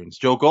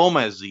experienced. Joe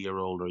Gomez is a year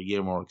older, a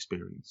year more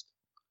experienced.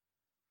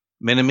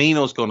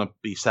 Minamino's going to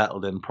be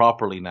settled in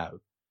properly now.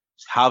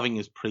 He's having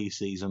his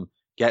pre-season,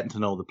 getting to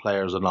know the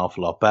players an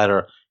awful lot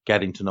better,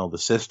 getting to know the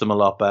system a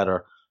lot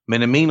better.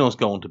 Minamino's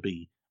going to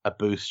be a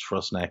boost for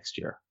us next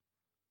year.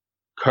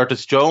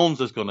 Curtis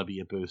Jones is going to be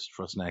a boost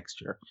for us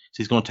next year. So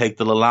he's going to take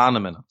the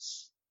Lallana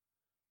minutes.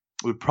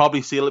 We'll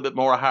probably see a little bit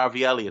more of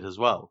Harvey Elliott as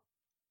well.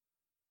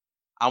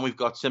 And we've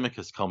got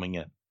Tsimikas coming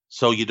in.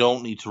 So you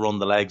don't need to run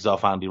the legs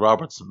off Andy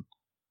Robertson.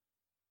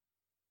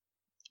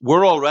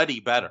 We're already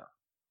better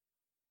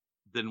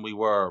than we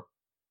were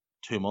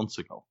 2 months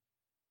ago.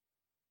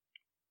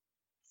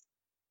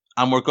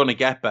 And we're going to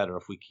get better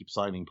if we keep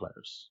signing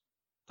players.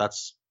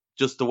 That's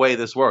just the way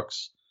this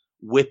works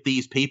with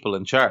these people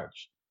in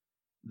charge.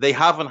 They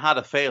haven't had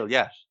a fail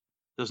yet.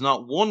 There's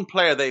not one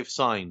player they've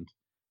signed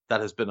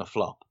that has been a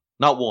flop.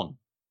 Not one.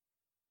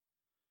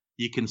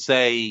 You can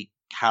say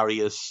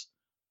Karius,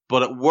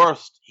 but at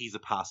worst, he's a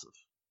passive.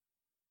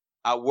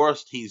 At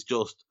worst, he's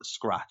just a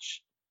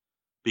scratch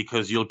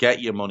because you'll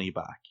get your money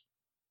back.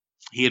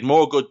 He had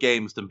more good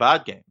games than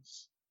bad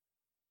games.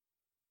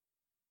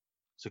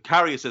 So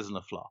Karius isn't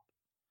a flop.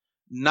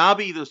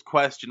 Naby, there's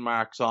question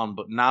marks on,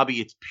 but Naby,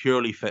 it's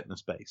purely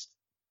fitness-based.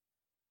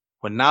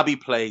 When Naby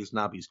plays,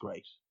 Naby's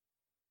great.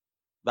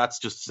 That's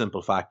just a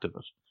simple fact of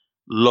it.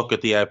 Look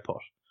at the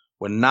output.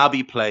 When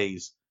Naby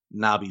plays,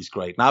 Naby's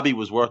great. Naby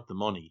was worth the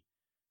money.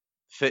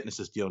 Fitness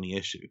is the only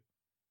issue.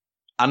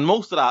 And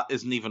most of that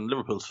isn't even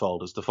Liverpool's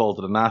fault. It's the fault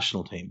of the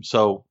national team.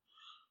 So,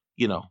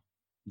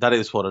 that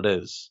is what it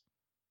is.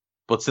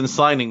 But since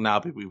signing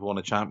Naby, we've won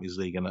a Champions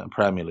League and a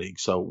Premier League.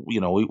 So, we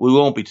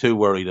won't be too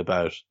worried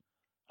about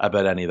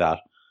any of that.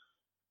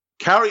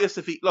 Karius,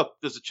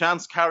 there's a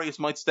chance Karius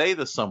might stay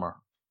this summer.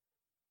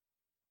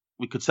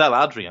 We could sell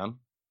Adrian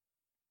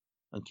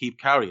and keep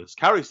Karius.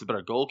 Karius is a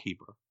better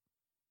goalkeeper.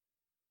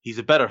 He's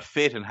a better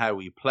fit in how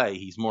we play.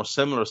 He's more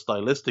similar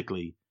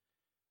stylistically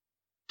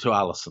to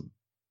Alisson.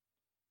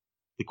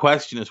 The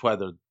question is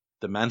whether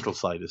the mental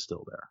side is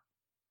still there.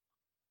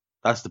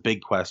 That's the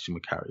big question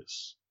with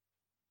Karius.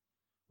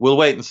 We'll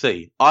wait and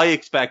see. I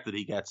expect that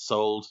he gets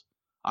sold.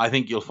 I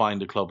think you'll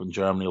find a club in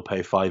Germany will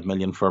pay $5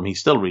 million for him. He's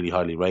still really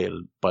highly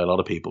rated by a lot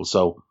of people.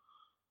 So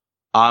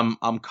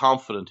I'm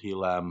confident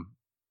he'll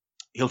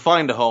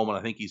find a home, and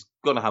I think he's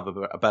going to have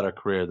a better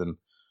career than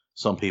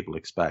some people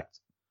expect.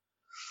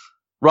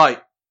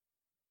 Right.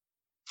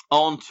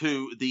 On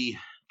to the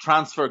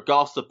transfer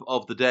gossip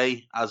of the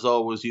day, as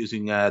always,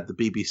 using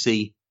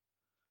the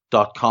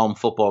BBC.com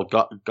football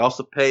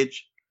gossip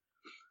page.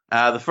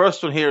 The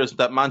first one here is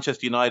that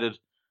Manchester United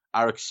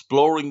are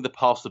exploring the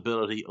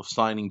possibility of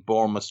signing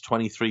Bournemouth's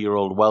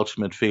 23-year-old Welsh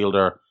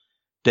midfielder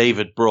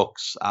David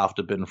Brooks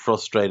after being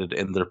frustrated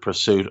in their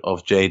pursuit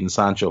of Jadon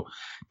Sancho.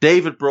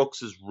 David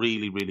Brooks is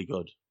really, really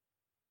good.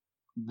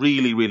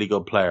 Really, really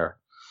good player.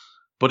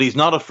 But he's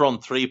not a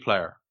front three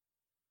player.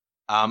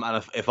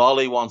 And if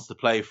Ollie wants to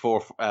play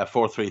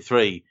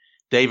 4-3-3,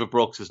 David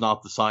Brooks is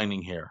not the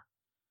signing here.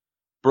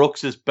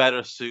 Brooks is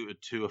better suited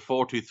to a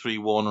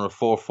 4-2-3-1 or a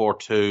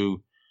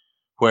 4-4-2,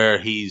 where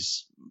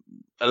he's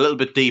a little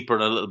bit deeper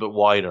and a little bit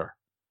wider.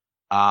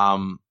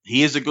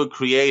 He is a good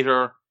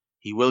creator.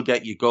 He will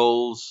get you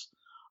goals.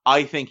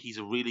 I think he's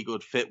a really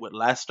good fit with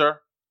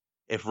Leicester.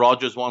 If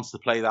Rodgers wants to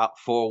play that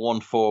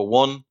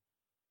 4-1-4-1,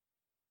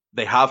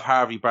 they have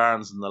Harvey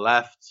Barnes on the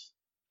left.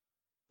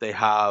 They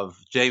have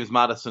James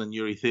Maddison and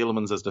Yuri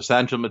Tielemans as their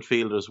central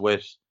midfielders,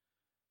 with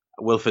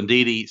Wilfred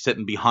Ndidi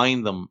sitting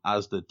behind them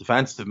as the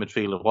defensive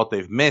midfielder. What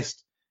they've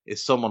missed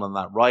is someone on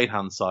that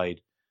right-hand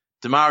side.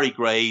 Damari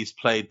Gray's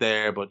played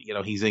there, but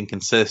he's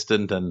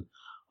inconsistent, and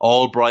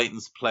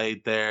Albrighton's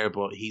played there,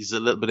 but he's a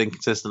little bit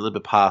inconsistent, a little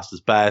bit past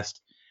his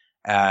best.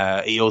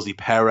 Iosi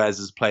Perez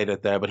has played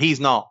it there, but he's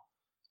not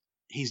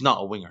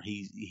a winger.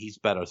 He's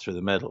better through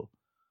the middle.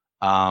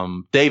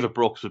 David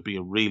Brooks would be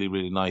a really,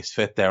 really nice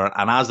fit there.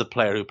 And as a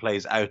player who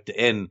plays out to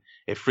in,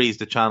 it frees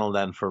the channel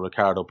then for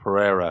Ricardo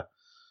Pereira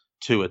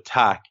to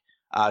attack.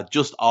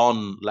 Just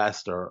on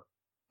Leicester,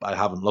 I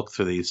haven't looked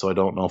through these, so I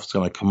don't know if it's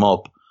going to come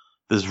up.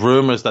 There's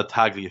rumours that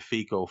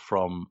Tagliafico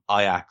from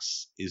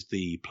Ajax is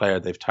the player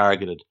they've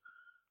targeted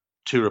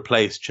to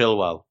replace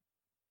Chilwell.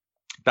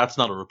 That's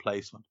not a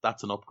replacement.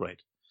 That's an upgrade.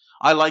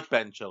 I like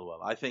Ben Chilwell.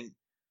 I think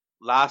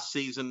last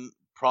season,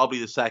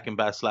 probably the second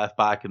best left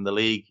back in the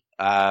league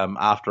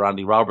after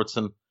Andy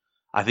Robertson.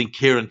 I think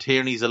Kieran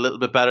Tierney's a little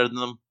bit better than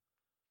them,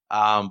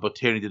 but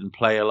Tierney didn't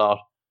play a lot.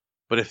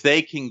 But if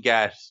they can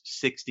get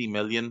 60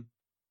 million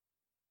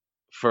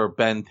for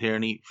Ben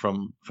Tierney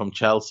from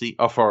Chelsea,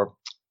 or for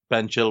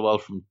Ben Chilwell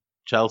from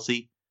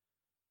Chelsea,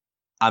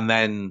 and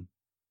then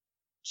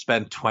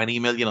spend 20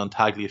 million on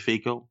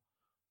Tagliafico,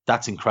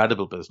 that's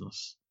incredible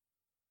business.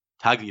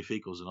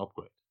 Tagliafico's an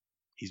upgrade.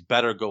 He's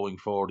better going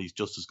forward. He's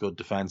just as good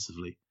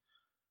defensively.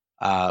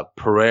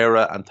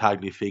 Pereira and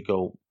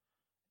Tagliafico,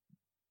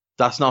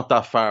 that's not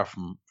that far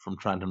from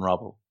Trent and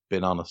Robbo,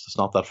 being honest. It's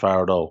not that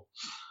far at all.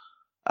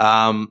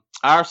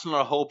 Arsenal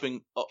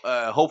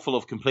are hopeful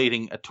of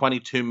completing a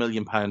 £22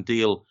 million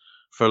deal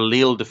for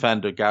Lille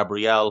defender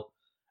Gabriel.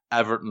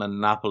 Everton and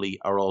Napoli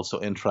are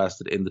also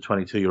interested in the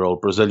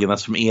 22-year-old Brazilian.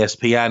 That's from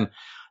ESPN.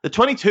 The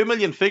 22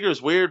 million figure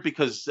is weird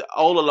because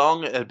all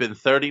along it had been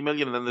 30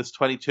 million, and then this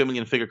 22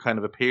 million figure kind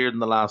of appeared in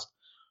the last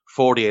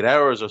 48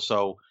 hours or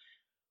so.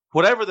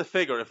 Whatever the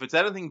figure, if it's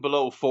anything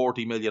below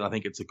 40 million, I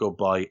think it's a good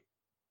buy.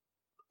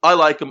 I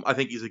like him. I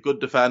think he's a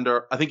good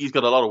defender. I think he's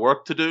got a lot of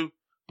work to do,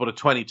 but at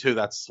 22,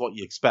 that's what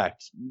you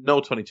expect.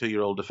 No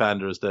 22-year-old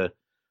defender is the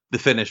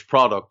finished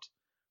product.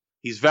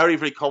 He's very,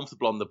 very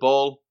comfortable on the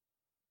ball.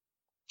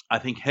 I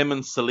think him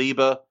and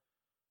Saliba,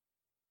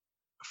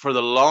 for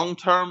the long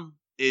term,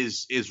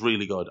 is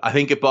really good. I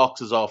think it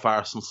boxes off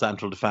Arsenal's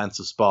central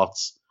defensive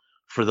spots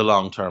for the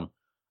long term.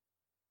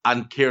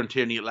 and Kieran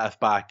Tierney at left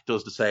back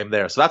does the same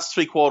there. So that's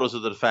 3/4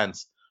 of the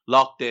defence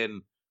locked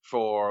in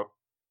for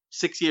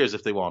 6 years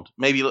if they want,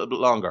 maybe a little bit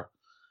longer.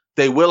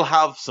 They will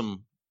have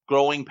some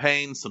growing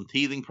pains, some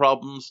teething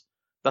problems.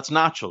 That's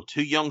natural.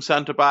 Two young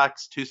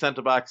centre-backs,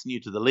 new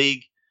to the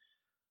league.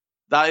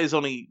 That is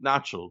only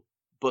natural.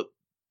 But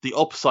the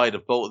upside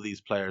of both of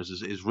these players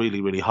is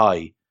really, really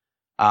high.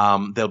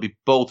 They'll be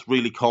both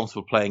really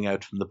comfortable playing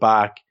out from the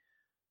back.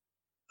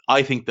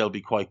 I think they'll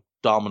be quite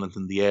dominant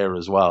in the air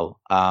as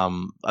well.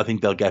 I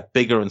think they'll get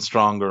bigger and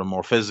stronger and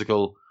more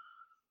physical.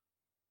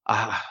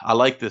 I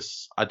like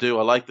this. I do.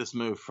 I like this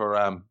move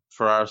for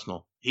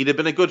Arsenal. He'd have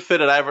been a good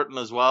fit at Everton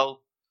as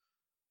well,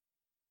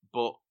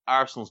 but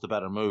Arsenal's the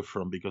better move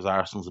for him because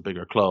Arsenal's a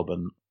bigger club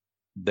and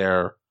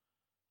they're,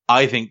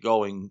 I think,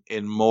 going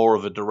in more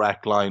of a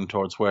direct line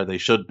towards where they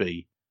should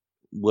be,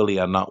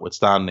 Willian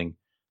notwithstanding,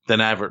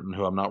 than Everton,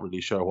 who I'm not really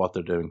sure what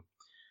they're doing.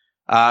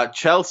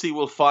 Chelsea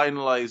will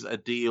finalise a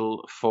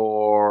deal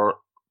for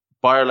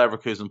Bayer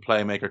Leverkusen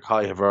playmaker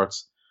Kai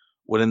Havertz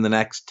within the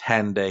next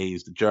 10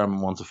 days. The German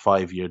wants a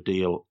 5-year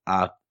deal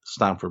at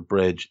Stamford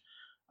Bridge.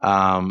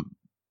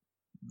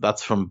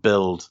 That's from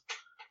Bild.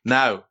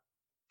 Now,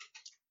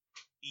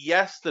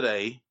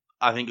 yesterday,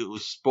 I think it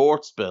was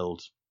Sports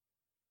Bild,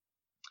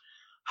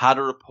 had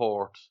a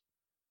report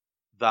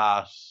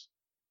that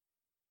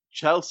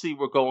Chelsea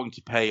were going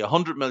to pay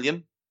 100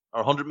 million,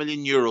 or 100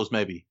 million euros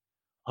maybe.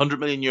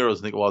 100 million euros,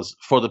 I think it was,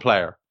 for the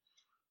player.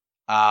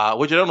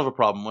 Which I don't have a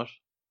problem with.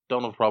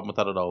 Don't have a problem with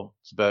that at all.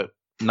 It's about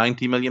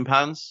 90 million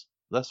pounds.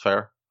 That's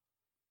fair.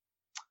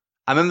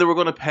 And then they were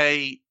going to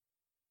pay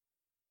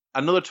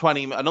another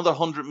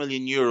 100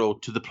 million euro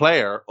to the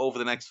player over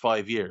the next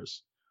 5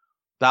 years.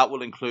 That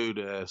will include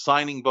a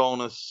signing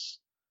bonus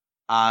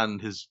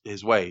and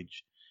his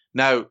wage.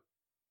 Now,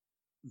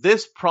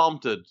 this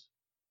prompted,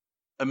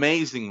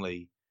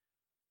 amazingly,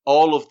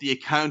 all of the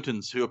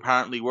accountants who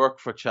apparently work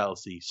for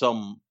Chelsea,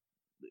 some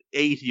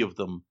 80 of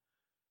them,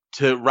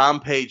 to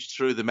rampage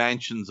through the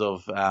mentions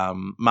of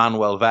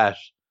Manuel Vet,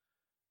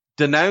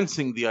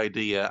 denouncing the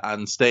idea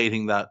and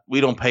stating that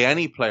we don't pay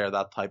any player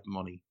that type of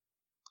money.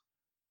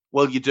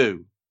 Well, you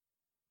do,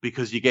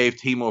 because you gave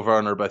Timo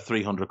Werner about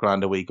 300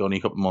 grand a week only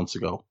a couple of months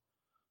ago.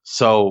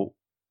 So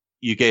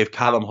you gave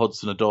Callum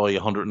Hudson-Odoi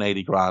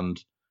 180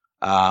 grand,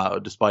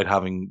 despite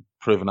having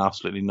proven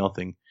absolutely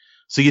nothing.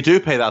 So you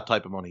do pay that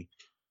type of money.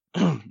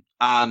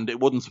 And it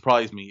wouldn't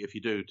surprise me if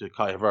you do to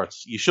Kai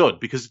Havertz. You should,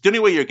 because the only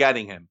way you're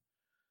getting him.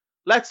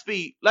 Let's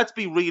be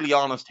really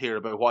honest here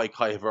about why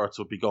Kai Havertz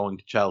would be going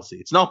to Chelsea.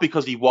 It's not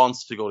because he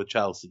wants to go to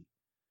Chelsea.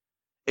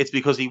 It's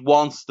because he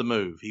wants the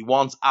move. He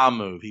wants a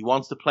move. He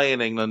wants to play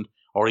in England,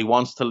 or he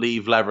wants to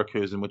leave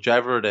Leverkusen,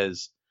 whichever it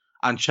is.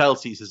 And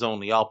Chelsea's his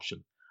only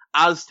option.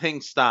 As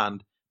things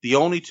stand, the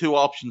only two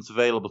options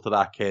available to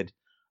that kid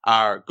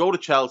are go to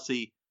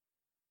Chelsea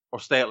or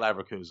stay at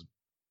Leverkusen.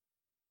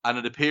 And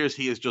it appears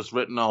he has just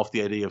written off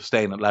the idea of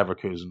staying at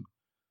Leverkusen.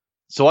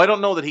 So I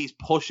don't know that he's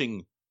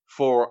pushing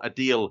for a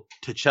deal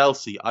to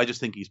Chelsea. I just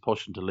think he's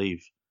pushing to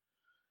leave.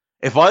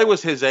 If I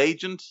was his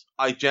agent,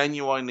 I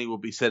genuinely would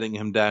be sitting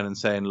him down and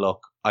saying,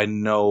 look, I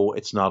know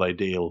it's not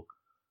ideal,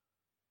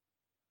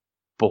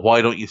 but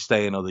why don't you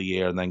stay another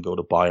year and then go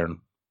to Bayern?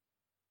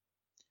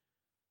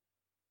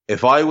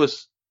 If I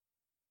was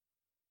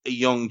a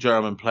young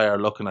German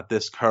player looking at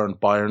this current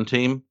Bayern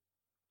team,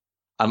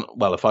 and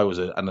well, if I was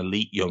an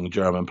elite young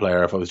German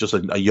player, if I was just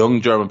a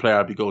young German player,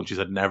 I'd be going, geez,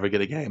 I'd never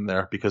get a game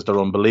there because they're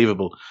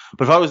unbelievable.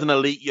 But if I was an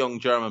elite young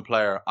German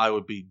player, I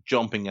would be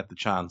jumping at the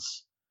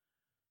chance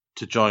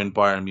to join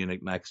Bayern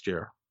Munich next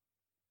year.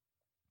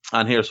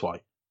 And here's why.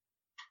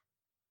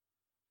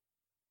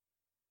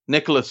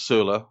 Nicolas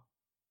Sula,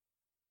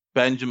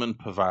 Benjamin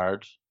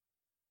Pavard,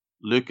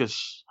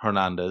 Lucas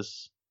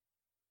Hernandez,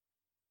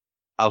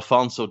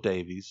 Alphonso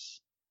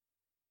Davies,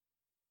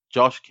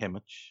 Josh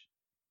Kimmich,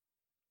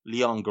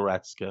 Leon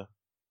Goretzka,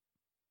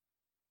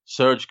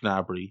 Serge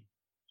Gnabry,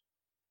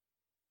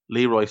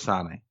 Leroy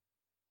Sané,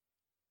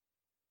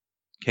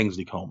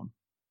 Kingsley Coman.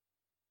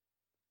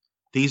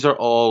 These are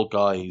all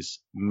guys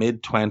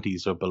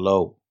mid-20s or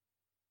below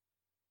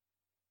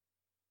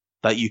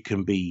that you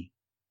can be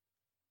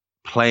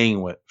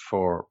playing with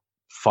for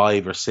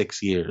 5 or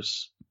 6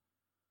 years.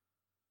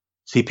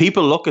 See,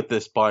 people look at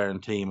this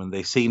Bayern team and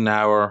they see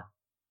Neuer,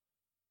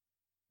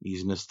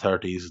 he's in his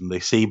 30s, and they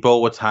see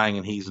Boateng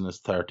and he's in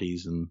his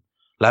 30s, and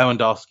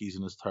Lewandowski's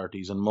in his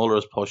 30s, and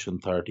Muller's pushing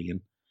 30.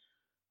 And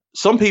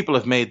some people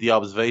have made the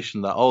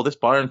observation that, oh, this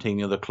Bayern team,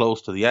 they're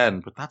close to the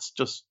end, but that's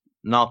just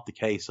not the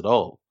case at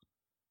all.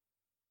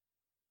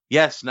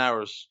 Yes,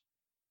 Neuer's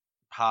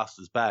past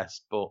his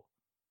best, but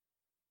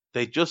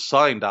they just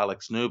signed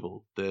Alex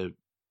Nübel, the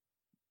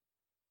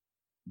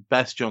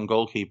best young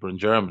goalkeeper in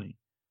Germany.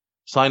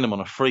 Signed him on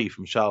a free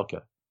from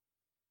Schalke.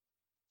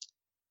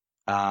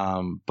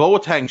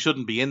 Boateng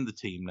shouldn't be in the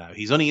team now.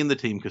 He's only in the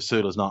team because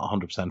Sula's not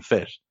 100%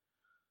 fit.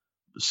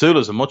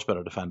 Sula's a much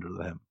better defender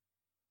than him.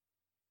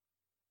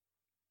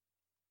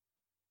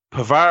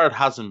 Pavard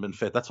hasn't been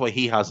fit. That's why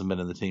he hasn't been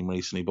in the team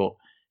recently, but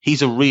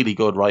he's a really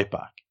good right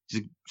back.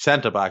 He's a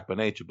centre back by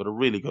nature, but a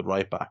really good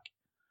right back.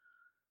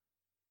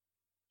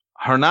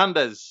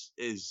 Hernandez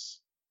is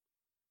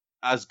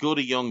as good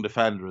a young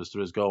defender as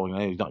there is going. I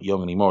know he's not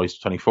young anymore, he's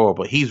 24,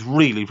 but he's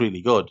really,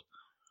 really good.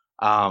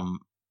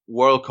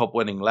 World Cup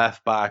winning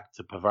left back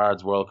to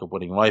Pavard's World Cup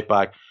winning right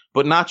back,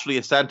 but naturally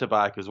a centre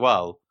back as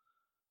well.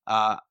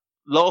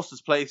 Lost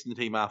his place in the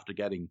team after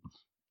getting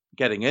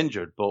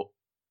injured, but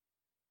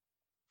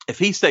if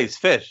he stays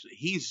fit,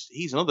 he's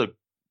another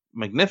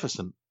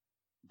magnificent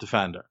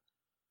defender.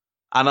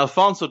 And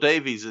Alphonso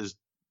Davies is,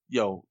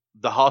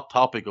 the hot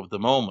topic of the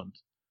moment.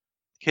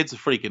 The kid's a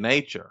freak of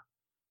nature.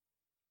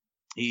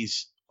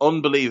 He's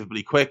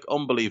unbelievably quick,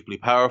 unbelievably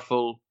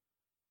powerful,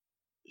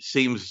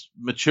 seems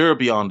mature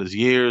beyond his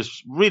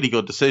years, really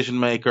good decision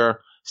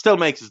maker, still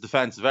makes his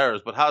defensive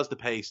errors, but has the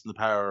pace and the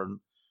power and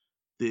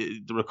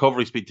the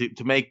recovery speed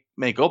to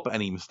make up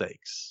any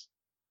mistakes.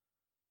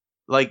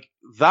 Like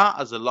that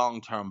as a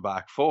long-term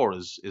back four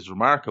is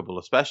remarkable,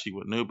 especially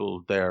with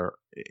Nubel there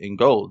in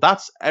goal.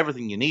 That's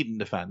everything you need in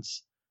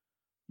defence.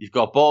 You've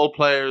got ball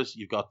players,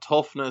 you've got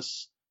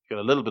toughness, you've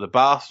got a little bit of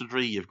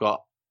bastardry, you've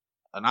got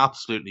an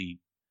absolutely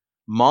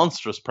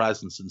monstrous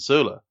presence in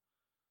Sula.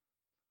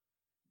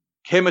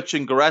 Kimmich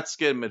and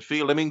Goretzka in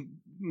midfield. I mean,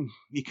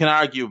 you can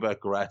argue about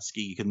Goretzka.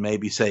 You can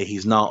maybe say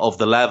he's not of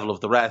the level of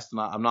the rest, and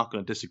I'm not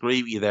going to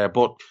disagree with you there,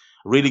 but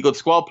a really good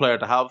squad player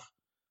to have.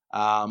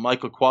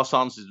 Michael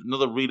Quassons is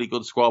another really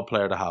good squad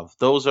player to have.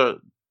 Those are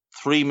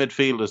three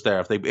midfielders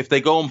there. If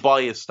they go and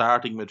buy a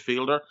starting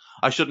midfielder,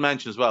 I should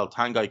mention as well,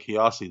 Tanguy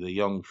Kiyossi, the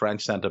young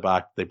French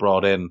centre-back they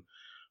brought in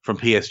from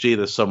PSG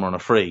this summer on a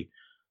free.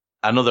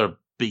 Another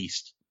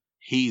beast.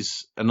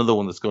 He's another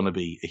one that's going to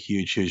be a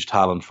huge, huge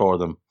talent for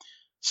them.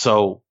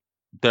 So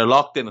they're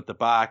locked in at the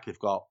back. They've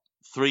got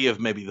three of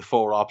maybe the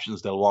four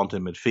options they'll want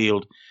in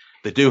midfield.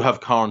 They do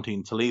have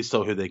Corentin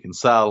Tolisso, who they can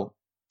sell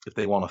if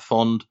they want to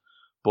fund,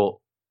 but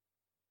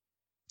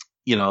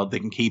they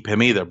can keep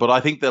him either. But I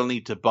think they'll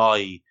need to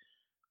buy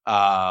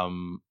a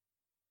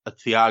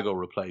Thiago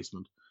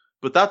replacement.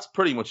 But that's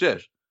pretty much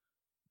it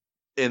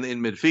in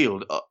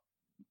midfield.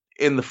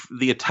 In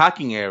the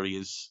attacking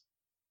areas,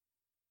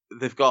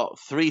 they've got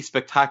three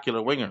spectacular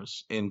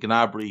wingers in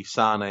Gnabry,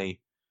 Sané,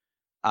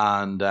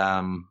 and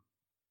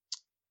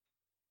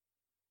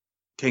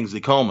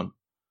Kingsley Coman.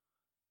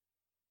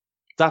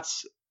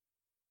 That's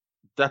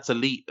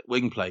elite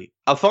wing play.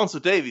 Alphonso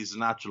Davies is a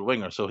natural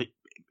winger, so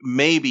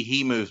maybe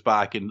he moves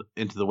back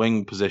into the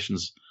wing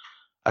positions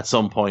at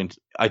some point.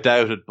 I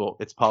doubt it, but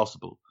it's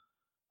possible.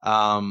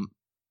 They're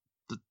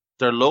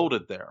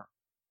loaded there.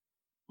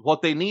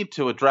 What they need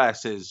to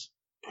address is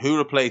who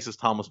replaces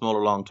Thomas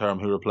Muller long term,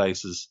 who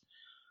replaces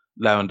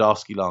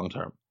Lewandowski long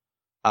term.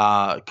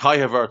 Kai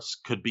Havertz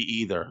could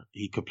be either.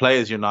 He could play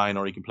as your 9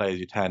 or he can play as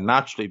your 10.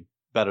 Naturally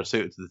better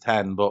suited to the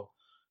 10, but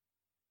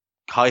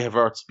Kai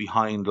Havertz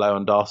behind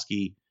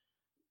Lewandowski,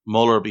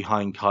 Muller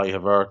behind Kai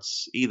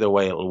Havertz. Either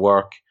way, it'll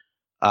work.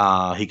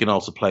 He can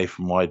also play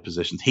from wide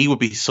positions. He would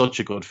be such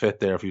a good fit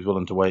there if he's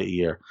willing to wait a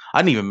year. I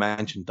didn't even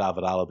mention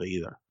David Alaba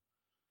either.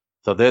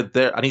 So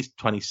they're and he's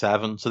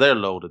 27, so they're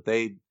loaded.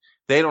 They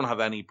don't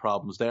have any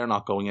problems. They're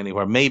not going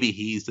anywhere. Maybe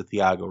he's the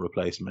Thiago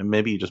replacement.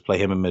 Maybe you just play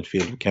him in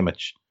midfield with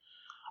Kimmich.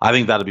 I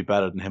think that'd be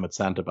better than him at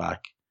centre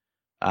back.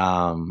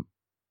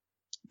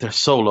 They're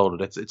so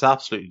loaded. It's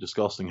absolutely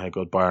disgusting how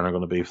good Bayern are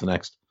going to be for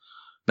the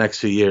next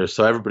few years.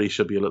 So everybody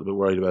should be a little bit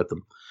worried about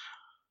them.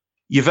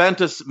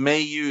 Juventus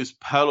may use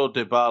Paulo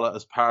Dybala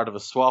as part of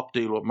a swap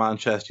deal with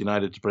Manchester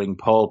United to bring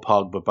Paul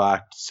Pogba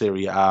back to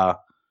Serie A.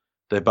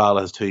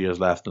 Dybala has 2 years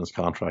left in his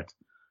contract.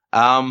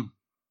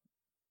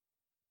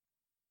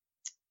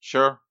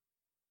 Sure.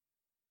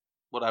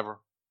 Whatever.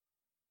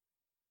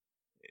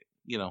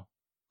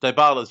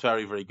 Dybala is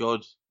very, very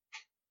good.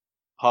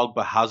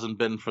 Pogba hasn't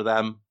been for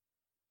them.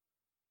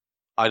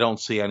 I don't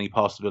see any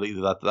possibility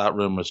that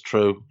rumor is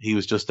true. He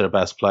was just their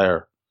best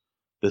player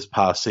this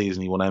past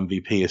season. He won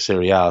MVP of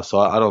Serie A, so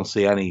I don't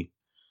see any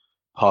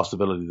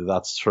possibility that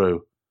that's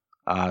true.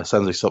 Sounds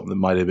like something that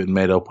might have been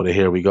made up with a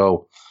here we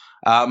go.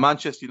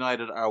 Manchester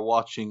United are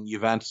watching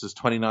Juventus'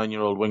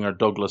 29-year-old winger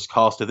Douglas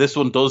Costa. This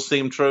one does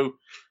seem true,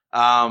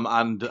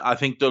 and I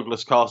think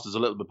Douglas Costa is a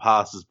little bit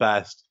past his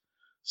best,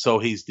 so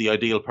he's the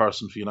ideal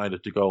person for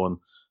United to go and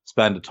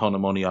spend a ton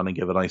of money on and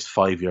give a nice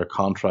 5-year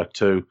contract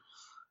to.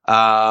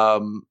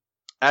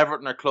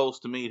 Everton are close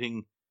to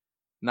meeting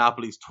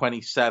Napoli's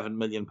 £27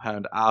 million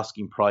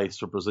asking price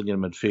for Brazilian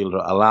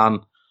midfielder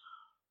Alan.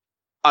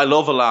 I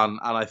love Alan,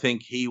 and I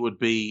think he would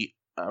be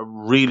a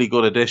really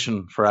good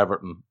addition for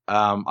Everton.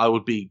 I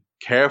would be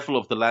careful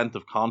of the length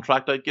of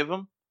contract I'd give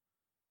him.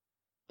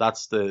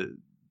 That's the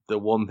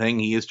one thing.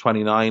 He is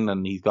 29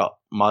 and he's got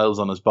miles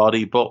on his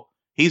body, but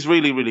he's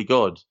really, really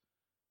good.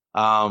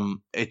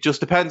 It just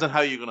depends on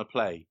how you're going to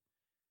play.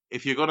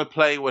 If you're going to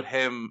play with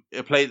him,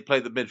 play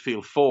the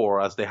midfield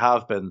four as they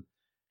have been,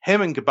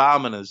 him and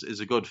Gabaman is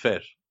a good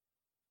fit.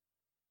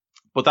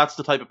 But that's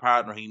the type of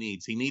partner he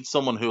needs. He needs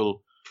someone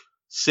who'll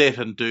sit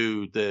and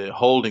do the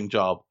holding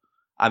job,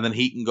 and then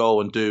he can go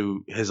and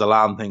do his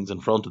Alan things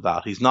in front of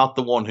that. He's not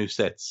the one who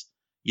sits.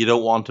 You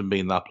don't want him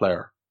being that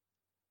player.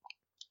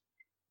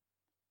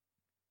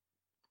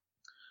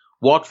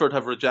 Watford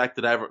have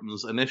rejected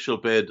Everton's initial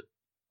bid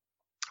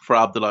for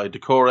Abdoulaye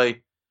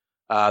Doucouré.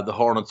 The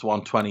Hornets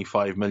want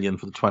 25 million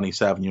for the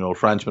 27-year-old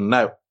Frenchman.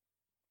 Now,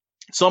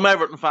 some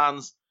Everton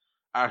fans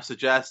are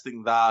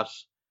suggesting that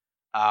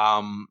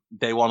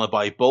they want to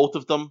buy both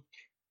of them.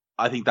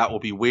 I think that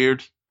would be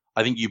weird.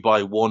 I think you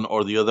buy one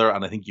or the other,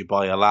 and I think you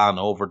buy Allan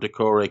over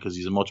Doucouré because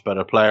he's a much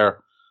better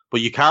player.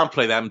 But you can't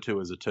play them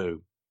two as a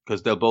two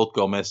because they'll both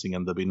go missing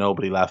and there'll be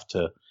nobody left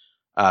to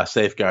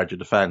safeguard your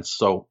defence.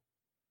 So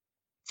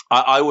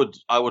I would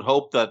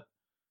hope that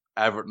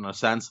Everton are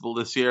sensible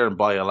this year and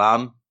buy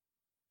Allan.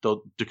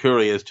 Though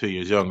Doucouré is 2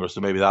 years younger, so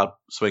maybe that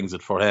swings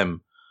it for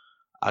him.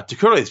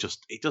 Doucouré is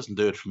just, it doesn't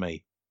do it for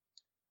me.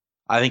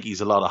 I think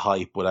he's a lot of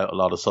hype without a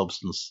lot of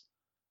substance.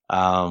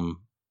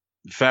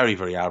 Very,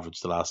 very average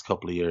the last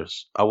couple of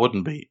years. I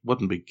wouldn't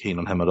be keen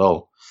on him at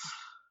all.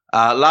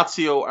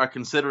 Lazio are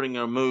considering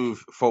a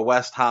move for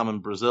West Ham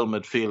and Brazil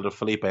midfielder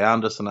Felipe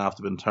Anderson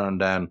after being turned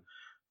down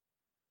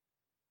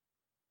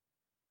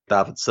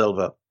David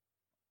Silva.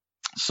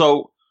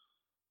 So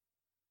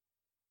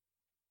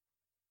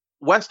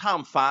West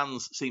Ham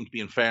fans seem to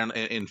be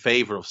in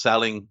favour of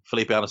selling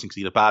Felipe Anderson because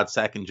he had a bad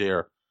second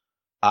year.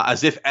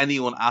 As if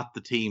anyone at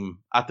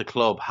the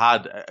club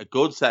had a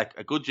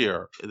good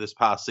year this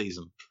past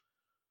season.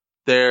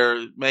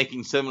 They're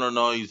making similar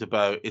noise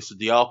about Issa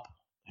Diop,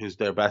 who's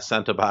their best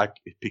centre-back,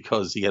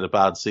 because he had a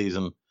bad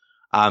season,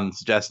 and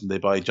suggesting they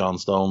buy John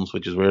Stones,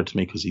 which is weird to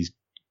me because he's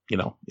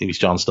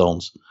John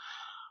Stones.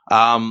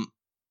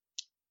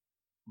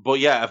 But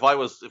yeah, if I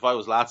was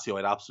Lazio,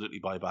 I'd absolutely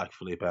buy back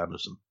Felipe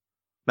Anderson.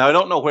 Now, I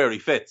don't know where he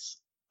fits.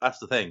 That's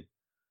the thing.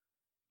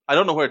 I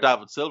don't know where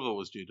David Silva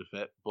was due to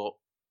fit, but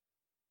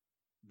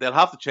they'll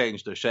have to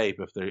change their shape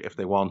if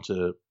they want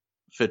to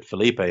fit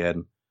Felipe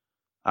in.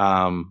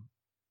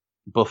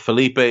 But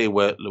Felipe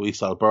with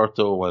Luis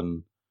Alberto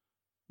and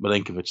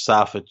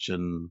Milinkovic-Savic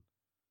and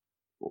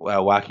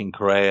Joaquin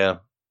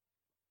Correa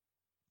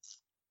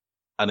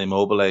and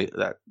Immobile,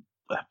 that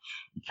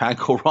you can't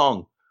go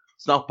wrong.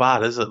 It's not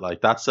bad, is it?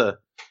 Like it's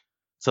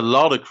a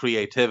lot of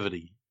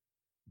creativity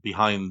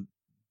behind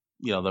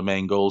their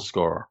main goal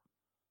scorer.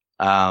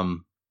 I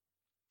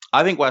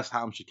think West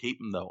Ham should keep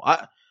him though.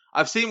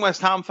 I've seen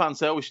West Ham fans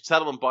say, we should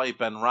sell him and buy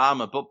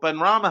Benrahma, but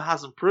Benrahma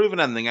hasn't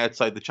proven anything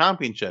outside the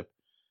Championship.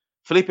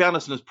 Felipe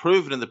Anderson has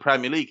proven in the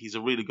Premier League he's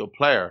a really good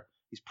player.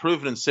 He's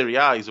proven in Serie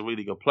A he's a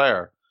really good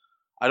player.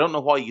 I don't know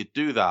why you'd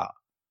do that.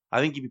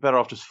 I think you'd be better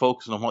off just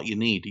focusing on what you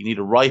need. You need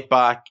a right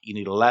back, you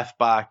need a left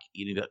back,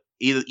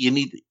 you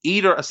need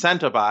either a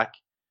centre back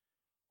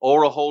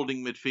or a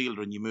holding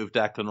midfielder, and you move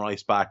Declan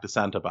Rice back to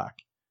centre back.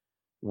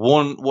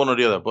 One or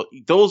the other. But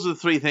those are the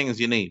three things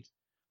you need.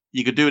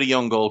 You could do it a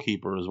young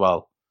goalkeeper as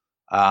well.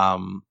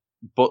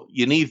 But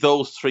you need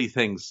those three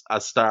things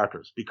as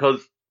starters,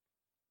 because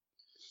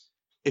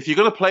if you're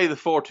going to play the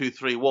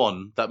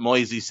 4-2-3-1 that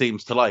Moisey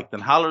seems to like, then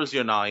Haller's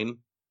your 9,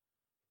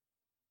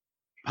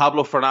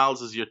 Pablo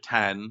Fornals is your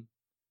 10,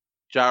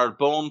 Jared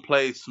Bowen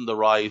plays from the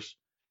right,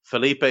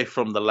 Felipe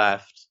from the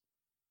left.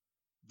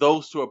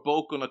 Those two are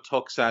both going to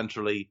tuck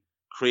centrally,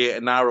 create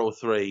a narrow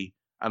 3,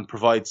 and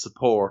provide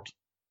support.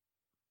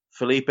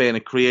 Felipe in a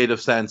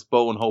creative sense,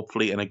 Bowen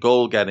hopefully in a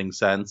goal-getting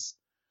sense.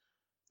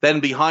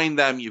 Then behind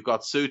them, you've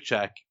got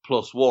Souček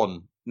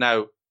 +1.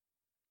 Now,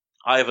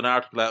 I have an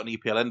article out on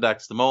EPL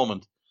Index at the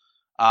moment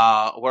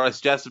where I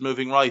suggested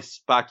moving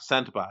Rice back to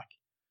centre-back.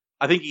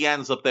 I think he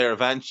ends up there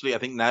eventually. I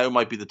think now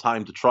might be the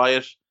time to try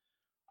it.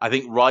 I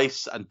think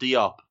Rice and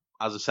Diop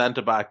as a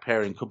centre-back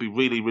pairing could be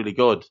really, really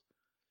good.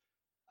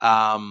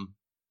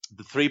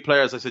 The 3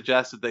 players I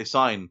suggested they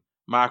sign,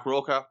 Marc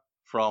Roca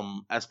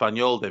from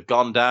Espanyol, they've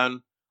gone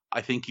down.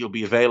 I think he'll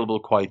be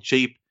available quite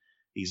cheap.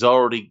 He's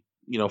already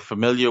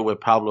familiar with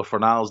Pablo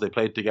Fornals. They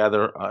played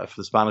together for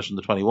the Spanish and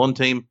the 21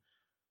 team.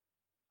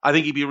 I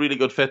think he'd be a really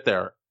good fit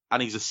there.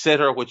 And he's a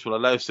sitter, which will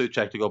allow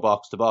Souček to go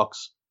box to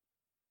box.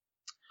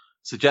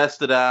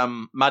 Suggested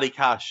Matty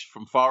Cash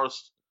from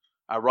Forest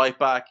at right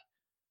back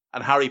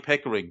and Harry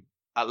Pickering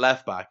at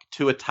left back.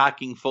 2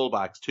 attacking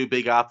fullbacks, 2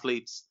 big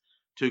athletes,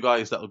 2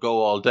 guys that will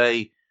go all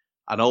day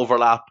and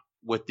overlap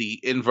with the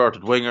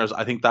inverted wingers.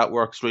 I think that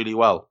works really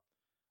well.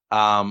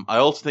 I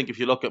also think if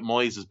you look at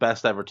Moyes'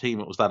 best ever team,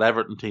 it was that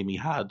Everton team he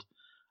had,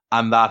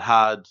 and that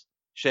had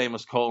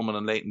Seamus Coleman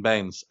and Leighton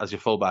Baines as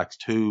your fullbacks,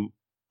 2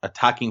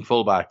 attacking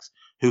fullbacks,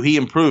 who he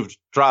improved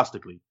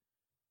drastically.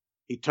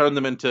 He turned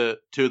them into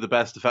 2 of the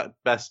best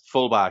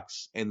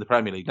fullbacks in the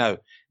Premier League. Now,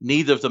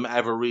 neither of them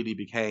ever really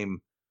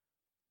became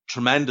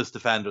tremendous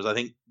defenders. I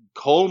think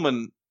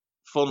Coleman,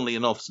 funnily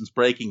enough, since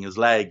breaking his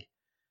leg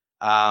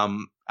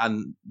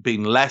and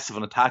being less of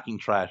an attacking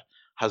threat,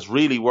 has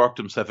really worked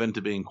himself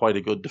into being quite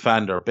a good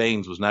defender.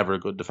 Baines was never a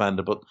good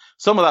defender, but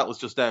some of that was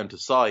just down to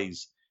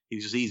size. He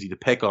was just easy to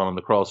pick on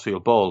the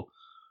crossfield ball.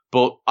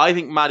 But I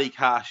think Matty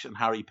Cash and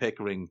Harry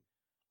Pickering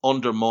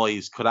under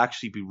Moyes could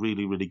actually be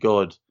really, really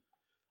good.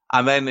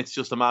 And then it's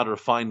just a matter of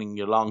finding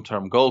your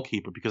long-term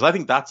goalkeeper, because I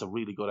think that's a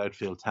really good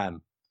outfield 10.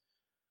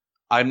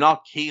 I'm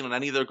not keen on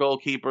any of their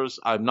goalkeepers.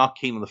 I'm not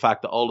keen on the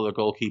fact that all of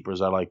their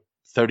goalkeepers are like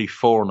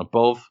 34 and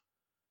above.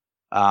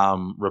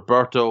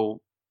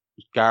 Roberto,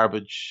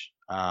 garbage.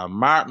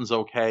 Martin's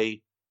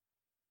okay.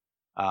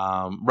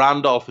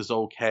 Randolph is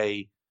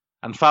okay.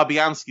 And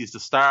Fabianski's the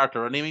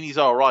starter. And I mean, he's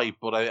all right,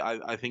 but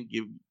I think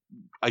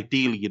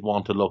ideally you'd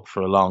want to look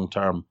for a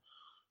long-term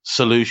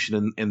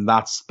solution in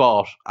that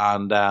spot.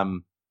 And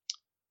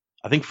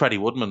I think Freddie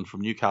Woodman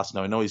from Newcastle,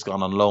 now I know he's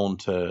gone on loan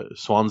to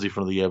Swansea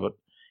for the year, but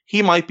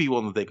he might be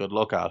one that they could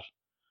look at.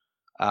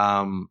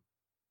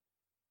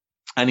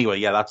 Anyway,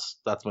 yeah,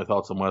 that's my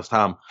thoughts on West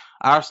Ham.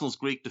 Arsenal's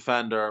Greek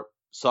defender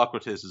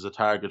Socrates is a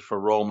target for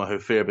Roma, who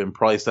fear being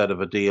priced out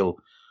of a deal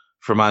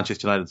for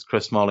Manchester United's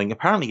Chris Smalling.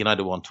 Apparently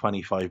United won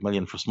 25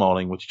 million for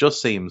Smalling, which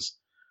just seems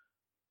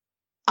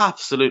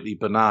absolutely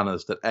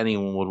bananas that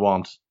anyone would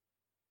want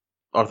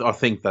or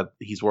think that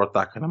he's worth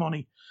that kind of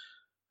money.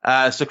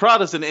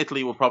 Socrates in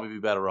Italy will probably be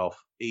better off.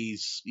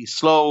 He's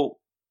slow,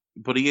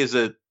 but he is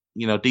a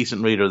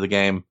decent reader of the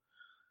game.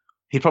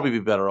 He'd probably be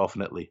better off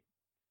in Italy.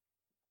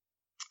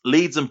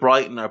 Leeds and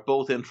Brighton are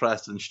both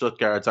interested in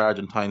Stuttgart's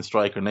Argentine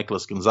striker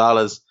Nicolas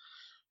Gonzalez,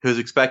 who's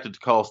expected to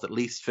cost at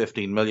least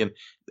 15 million.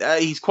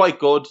 He's quite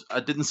good.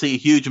 I didn't see a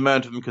huge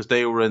amount of him because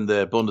they were in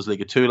the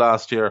Bundesliga 2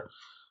 last year,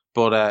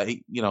 but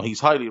he's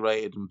highly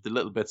rated. And the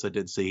little bits I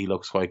did see, he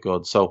looks quite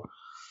good. So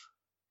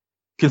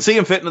can see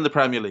him fitting in the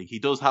Premier League. He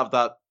does have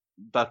that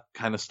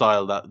kind of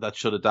style that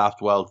should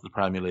adapt well to the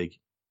Premier League.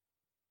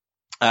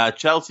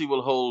 Chelsea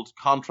will hold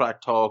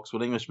contract talks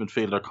with English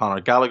midfielder Conor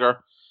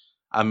Gallagher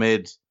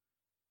amid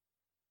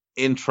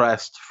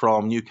interest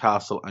from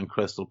Newcastle and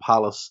Crystal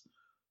Palace.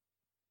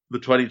 The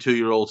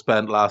 22-year-old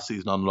spent last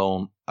season on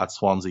loan at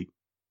Swansea.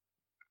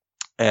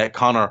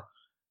 Conor,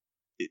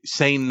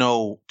 saying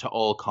no to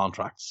all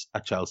contracts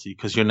at Chelsea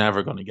because you're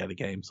never going to get a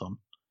game, son.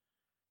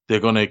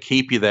 They're going to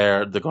keep you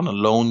there. They're going to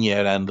loan you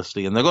out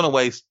endlessly, and they're going to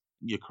waste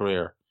your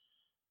career.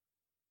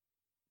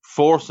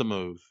 Force a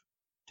move.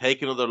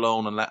 Take another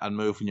loan and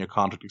move when your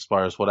contract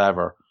expires,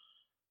 whatever.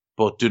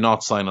 But do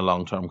not sign a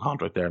long-term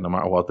contract there, no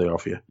matter what they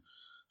offer you.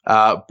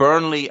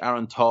 Burnley are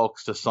in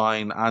talks to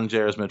sign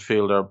Angers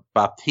midfielder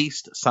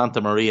Baptiste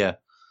Santamaria.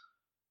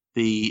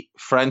 The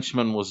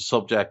Frenchman was the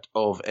subject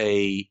of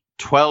a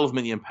 £12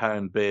 million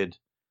bid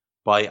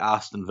by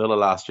Aston Villa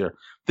last year.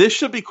 This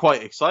should be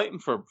quite exciting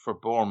for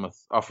Bournemouth,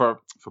 or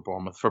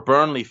for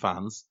Burnley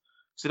fans,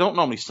 because they don't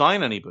normally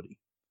sign anybody.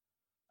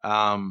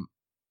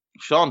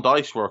 Sean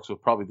Dyche works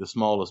with probably the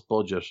smallest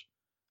budget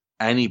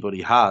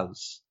anybody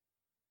has.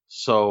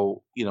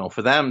 So,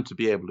 for them to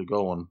be able to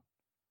go and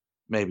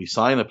maybe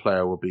sign a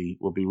player would be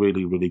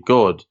really, really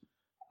good.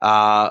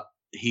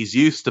 He's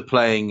used to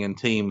playing in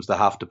teams that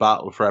have to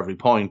battle for every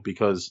point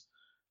because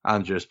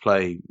Angers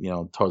play,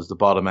 towards the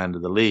bottom end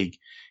of the league.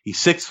 He's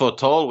 6 foot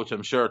tall, which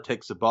I'm sure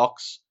ticks a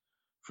box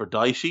for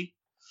Dyche.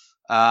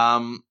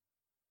 And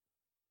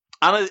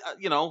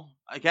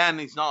again,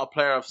 he's not a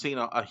player I've seen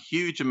a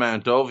huge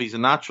amount of. He's a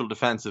natural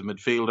defensive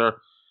midfielder.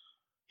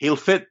 He'll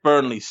fit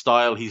Burnley's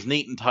style. He's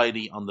neat and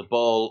tidy on the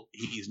ball.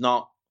 He's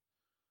not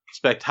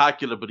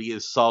spectacular, but he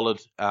is solid.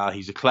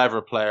 He's a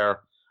clever player.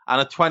 And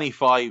at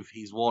 25,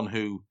 he's one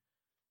who,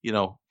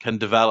 can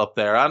develop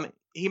there. And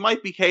he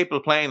might be capable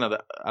of playing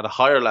at a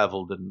higher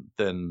level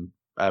than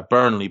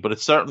Burnley, but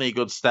it's certainly a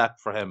good step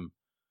for him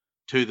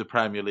to the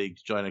Premier League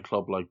to join a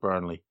club like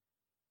Burnley.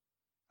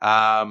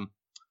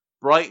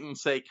 Brighton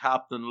say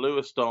captain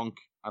Lewis Dunk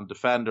and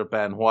defender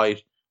Ben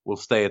White will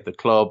stay at the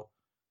club.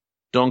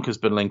 Dunk has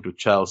been linked with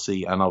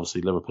Chelsea, and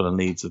obviously Liverpool and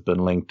Leeds have been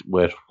linked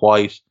with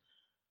White.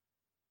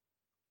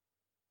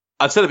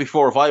 I've said it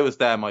before, if I was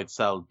them, I'd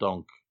sell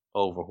Dunk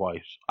over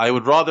White. I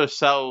would rather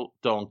sell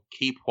Dunk,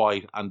 keep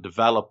White, and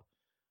develop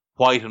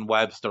White and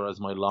Webster as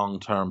my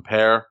long-term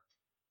pair.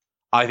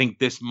 I think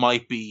this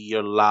might be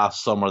your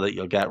last summer that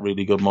you'll get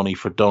really good money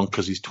for Dunk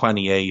because he's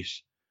 28.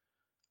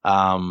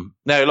 Now,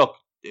 look,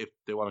 if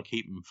they want to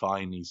keep him,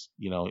 fine. He's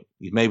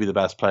maybe the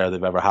best player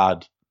they've ever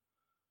had.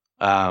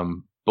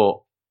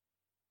 But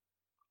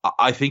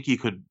I think you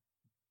could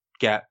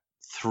get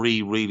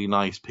 3 really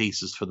nice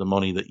pieces for the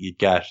money that you'd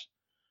get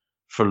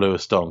for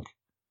Lewis Dunk.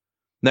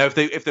 Now,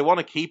 if they want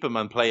to keep him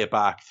and play a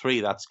back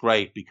 3, that's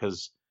great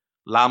because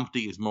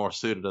Lamptey is more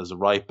suited as a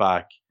right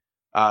back,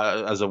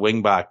 as a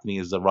wing back than he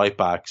is a right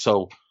back.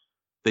 So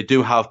they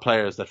do have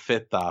players that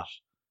fit that.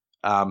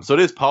 So it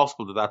is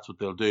possible that that's what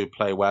they'll do,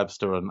 play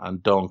Webster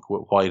and Dunk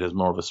with White as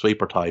more of a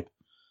sweeper type.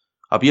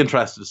 I'll be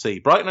interested to see.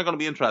 Brighton are going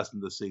to be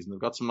interested this season. They've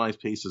got some nice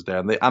pieces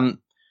there, and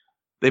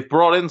they've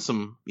brought in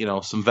some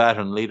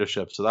veteran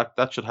leadership, so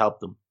that should help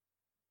them.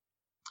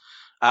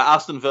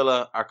 Aston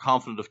Villa are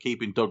confident of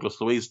keeping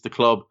Douglas Luiz at the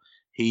club.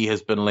 He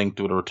has been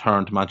linked with a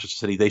return to Manchester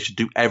City. They should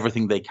do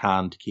everything they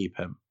can to keep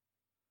him.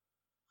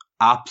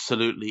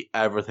 Absolutely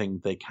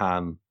everything they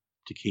can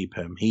to keep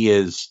him. He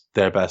is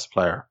their best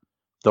player.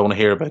 Don't want to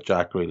hear about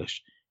Jack Grealish.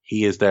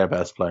 He is their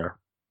best player.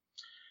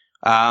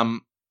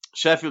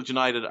 Sheffield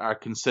United are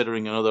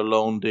considering another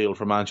loan deal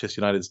for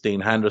Manchester United's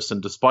Dean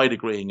Henderson, despite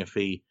agreeing a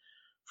fee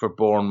for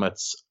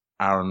Bournemouth's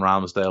Aaron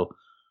Ramsdale.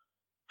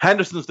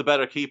 Henderson's the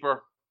better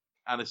keeper,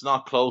 and it's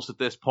not close at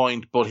this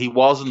point, but he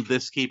wasn't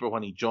this keeper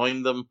when he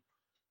joined them.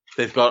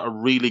 They've got a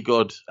really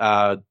good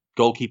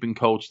goalkeeping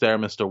coach there,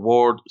 Mr.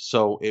 Ward.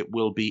 So it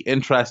will be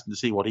interesting to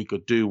see what he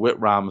could do with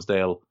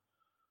Ramsdale.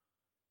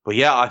 But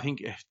yeah, I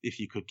think if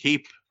you could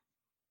keep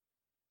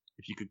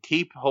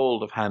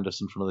hold of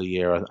Henderson for another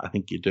year, I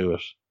think you do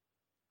it.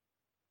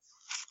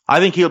 I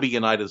think he'll be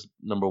United's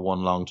number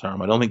one long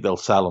term. I don't think they'll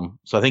sell him,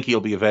 so I think he'll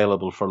be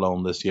available for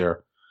loan this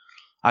year.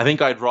 I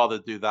think I'd rather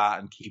do that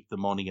and keep the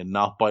money and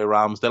not buy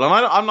Ramsdale.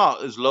 And I'm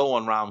not as low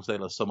on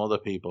Ramsdale as some other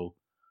people,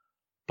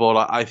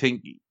 but I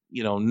think,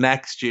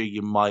 next year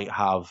you might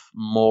have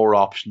more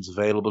options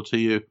available to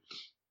you.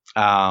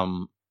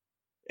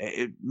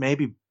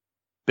 Maybe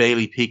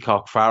Bailey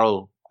Peacock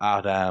Farrell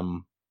at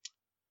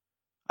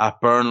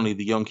Burnley,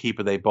 the young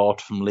keeper they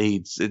bought from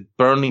Leeds.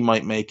 Burnley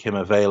might make him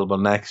available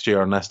next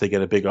year unless they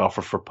get a big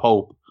offer for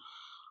Pope.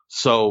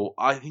 So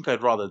I think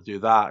I'd rather do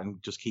that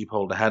and just keep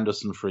hold of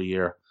Henderson for a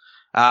year.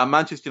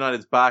 Manchester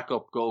United's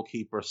backup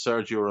goalkeeper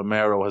Sergio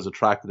Romero has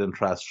attracted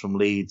interest from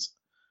Leeds,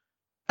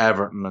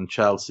 Everton and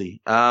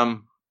Chelsea.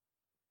 Well,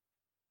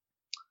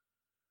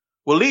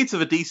 Leeds have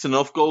a decent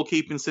enough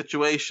goalkeeping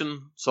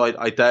situation, so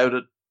I doubt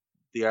it.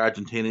 The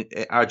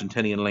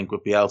Argentinian link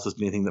with Bielsa is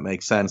anything that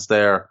makes sense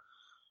there.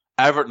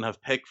 Everton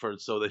have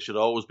Pickford, so they should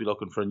always be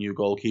looking for a new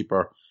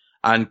goalkeeper.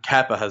 And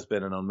Kepa has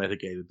been an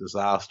unmitigated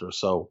disaster,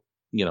 so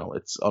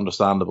it's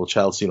understandable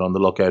Chelsea are on the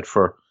lookout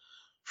for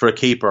a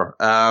keeper.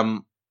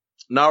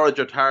 Norwich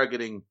are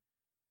targeting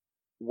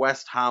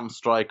West Ham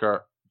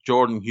striker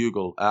Jordan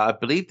Hugill. I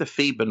believe the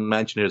fee been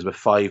mentioned here is about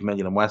 5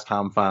 million, and West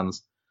Ham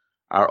fans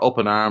are up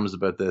in arms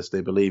about this.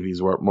 They believe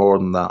he's worth more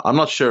than that. I'm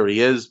not sure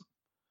he is.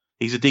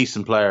 He's a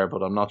decent player,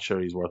 but I'm not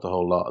sure he's worth a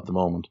whole lot at the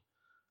moment.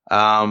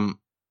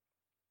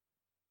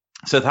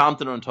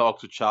 Southampton are in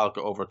talks with Schalke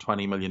over a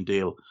 20 million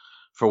deal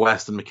for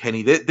Weston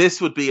McKennie. This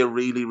would be a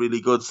really,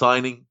 really good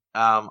signing.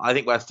 I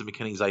think Weston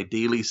McKennie is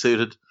ideally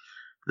suited to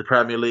the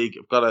Premier League.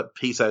 I've got a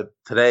piece out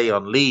today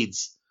on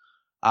Leeds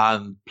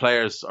and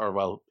areas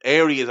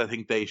I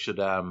think they should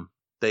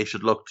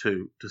look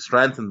to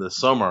strengthen this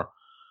summer.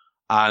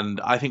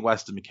 And I think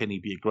Weston McKennie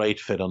would be a great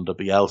fit under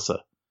Bielsa.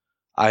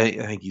 I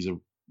think he's a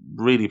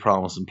really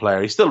promising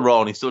player. He's still raw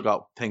and he's still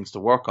got things to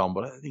work on,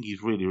 but I think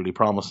he's really, really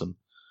promising.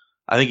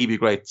 I think he'd be a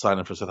great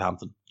signing for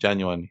Southampton,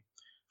 genuinely.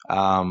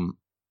 All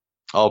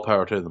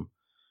power to them.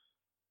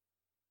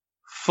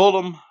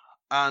 Fulham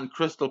and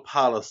Crystal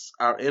Palace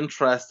are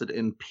interested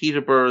in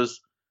Peterborough's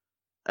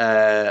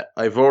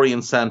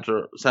Ivorian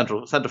centre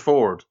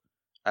forward,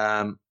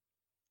 Sariki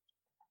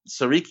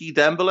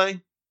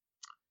Dembele.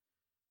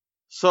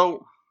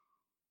 So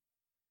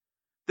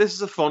this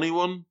is a funny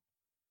one.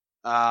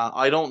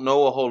 I don't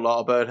know a whole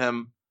lot about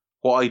him.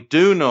 What I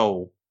do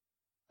know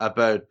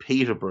about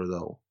Peterborough,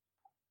 though,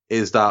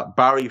 is that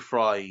Barry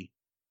Fry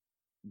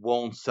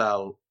won't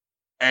sell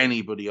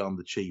anybody on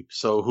the cheap.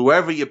 So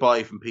whoever you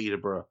buy from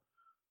Peterborough,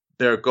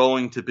 they're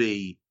going to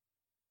be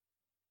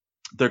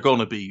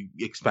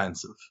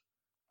expensive.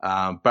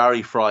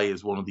 Barry Fry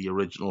is one of the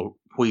original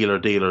wheeler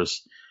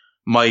dealers.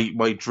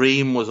 My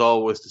dream was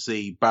always to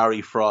see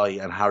Barry Fry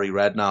and Harry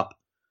Redknapp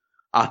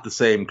at the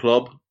same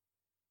club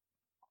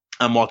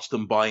and watch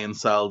them buy and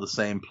sell the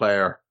same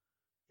player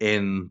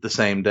in the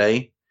same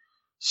day.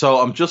 So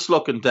I'm just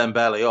looking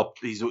Dembele up.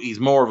 He's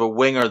more of a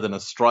winger than a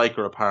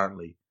striker,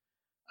 apparently.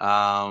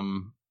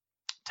 10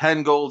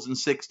 goals in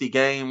 60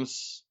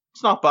 games.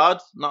 It's not bad.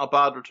 Not a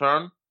bad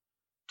return.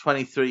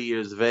 23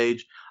 years of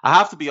age. I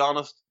have to be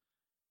honest,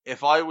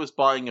 if I was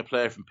buying a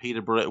player from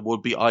Peterborough, it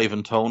would be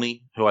Ivan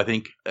Toney, who I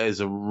think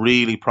is a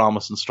really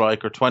promising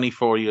striker.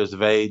 24 years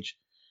of age.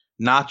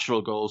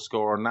 Natural goal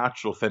scorer,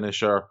 natural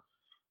finisher.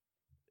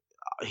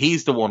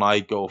 He's the one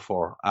I'd go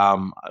for.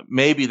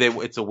 Maybe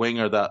it's a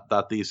winger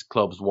that these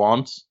clubs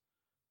want,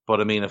 but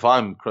I mean, if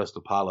I'm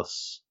Crystal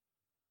Palace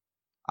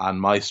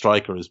and my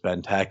striker is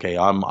Benteke,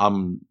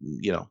 I'm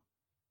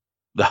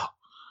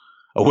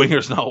a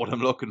winger's not what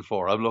I'm looking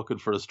for. I'm looking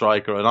for a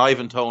striker, and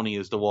Ivan Toney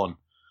is the one.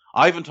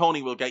 Ivan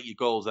Toney will get you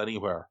goals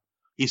anywhere.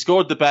 He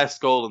scored the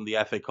best goal in the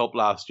FA Cup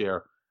last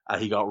year,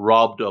 and he got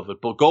robbed of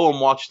it. But go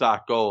and watch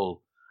that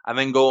goal, and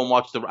then go and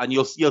watch and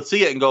you'll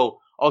see it and go,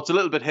 oh, it's a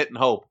little bit hit and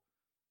hope.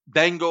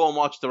 Then go and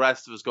watch the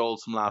rest of his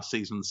goals from last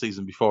season and the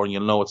season before, and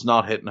you'll know it's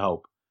not hit and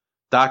hope.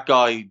 That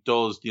guy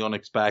does the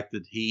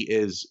unexpected. He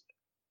is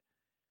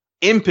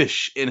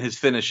impish in his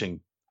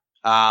finishing.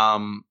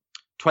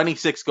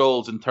 26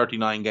 goals in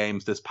 39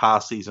 games this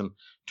past season,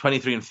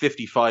 23 and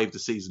 55 the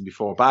season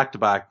before.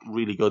 Back-to-back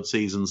really good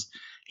seasons.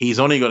 He's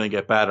only going to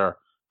get better.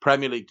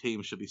 Premier League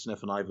teams should be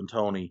sniffing Ivan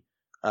Toney.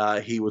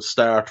 He would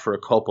start for a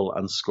couple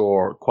and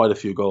score quite a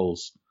few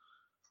goals.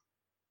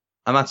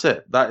 And that's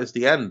it. That is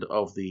the end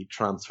of the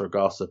transfer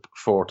gossip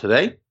for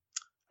today.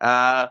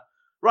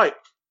 Right.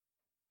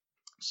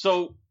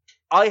 So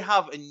I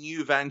have a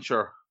new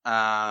venture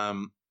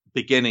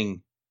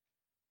beginning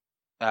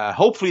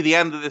hopefully the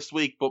end of this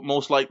week, but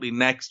most likely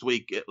next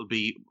week it'll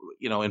be,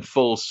 in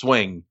full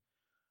swing.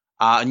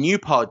 A new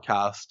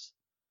podcast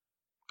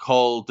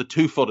called the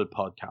Two-Footed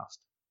Podcast.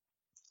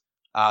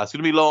 It's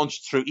going to be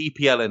launched through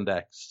EPL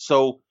Index.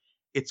 So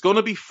it's going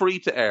to be free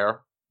to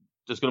air.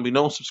 There's going to be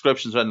no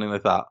subscriptions or anything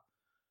like that.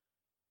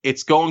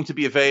 It's going to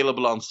be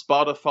available on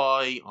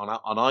Spotify,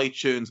 on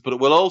iTunes, but it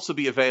will also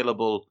be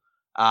available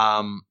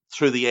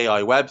through the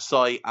AI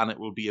website, and it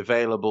will be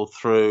available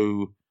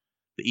through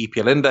the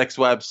EPL Index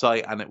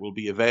website, and it will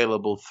be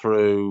available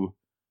through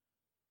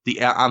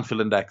the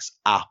Anfield Index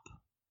app.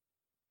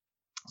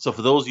 So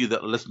for those of you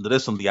that listen to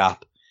this on the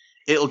app,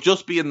 it'll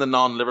just be in the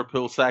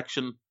non-Liverpool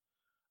section.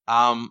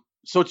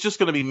 So it's just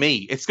going to be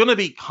me. It's going to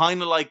be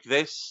kind of like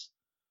this,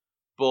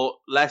 but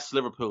less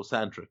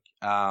Liverpool-centric.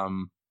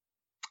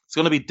 It's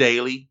going to be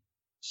daily,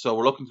 so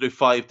we're looking to do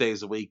 5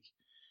 days a week.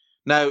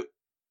 Now,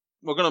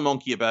 we're going to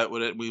monkey about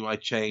with it. We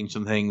might change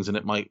some things, and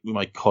we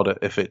might cut it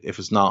if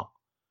it's not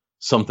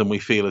something we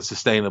feel is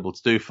sustainable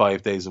to do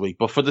 5 days a week.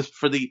 But for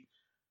the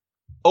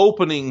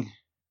opening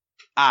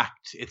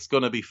act, it's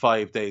going to be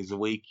 5 days a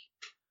week.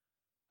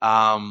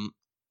 I'm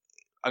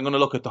going to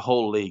look at the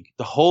whole league,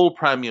 the whole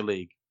Premier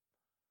League.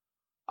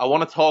 I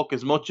want to talk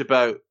as much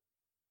about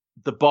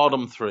the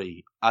bottom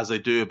three as I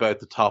do about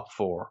the top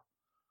four.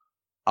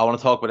 I want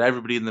to talk about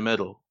everybody in the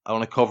middle. I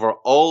want to cover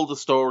all the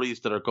stories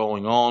that are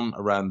going on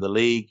around the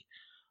league.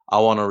 I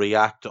want to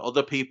react to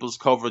other people's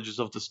coverages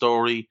of the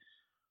story.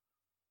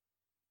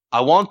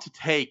 I want to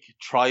take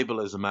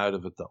tribalism out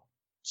of it, though.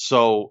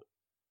 So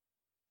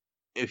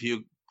if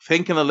you're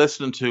thinking of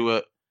listening to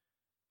it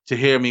to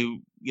hear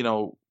me,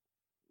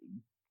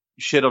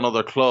 shit on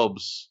other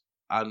clubs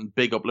and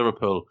big up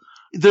Liverpool,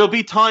 there'll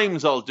be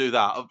times I'll do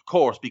that, of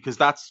course, because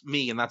that's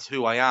me and that's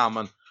who I am.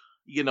 And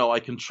I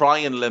can try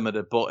and limit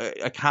it,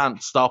 but I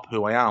can't stop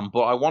who I am.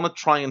 But I want to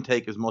try and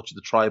take as much of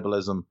the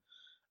tribalism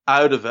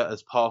out of it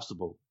as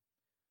possible.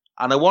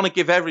 And I want to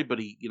give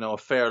everybody, a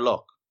fair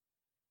look.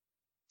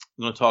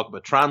 I'm going to talk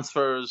about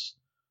transfers.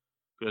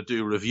 I'm going to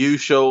do review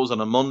shows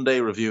on a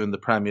Monday, reviewing the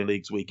Premier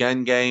League's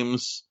weekend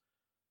games.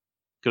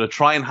 Going to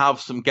try and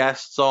have some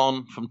guests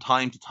on from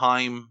time to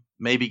time,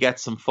 maybe get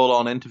some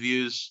full-on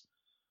interviews.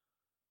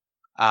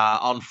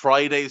 On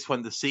Fridays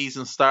when the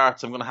season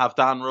starts, I'm going to have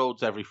Dan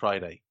Rhodes every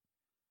Friday.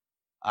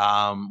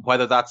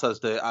 Whether that's as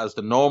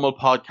the normal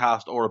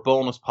podcast or a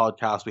bonus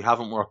podcast, we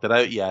haven't worked it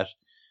out yet.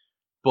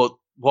 But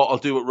what I'll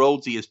do with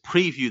Rhodesy is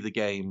preview the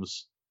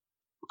games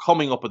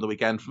coming up in the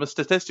weekend from a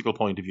statistical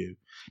point of view.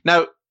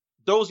 Now,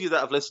 those of you that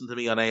have listened to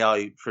me on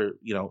AI for,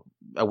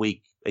 a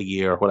week, a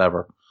year,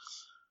 whatever,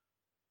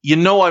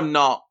 I'm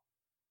not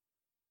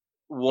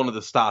one of the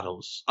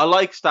statos. I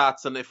like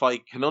stats, and if I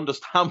can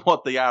understand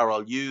what they are,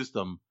 I'll use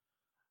them.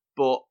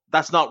 But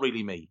that's not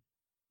really me.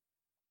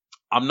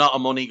 I'm not a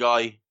money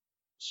guy.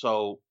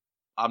 So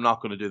I'm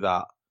not going to do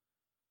that.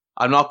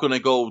 I'm not going to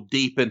go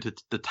deep into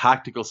the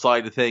tactical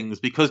side of things,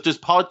 because there's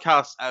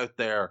podcasts out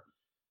there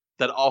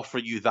that offer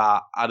you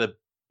that at a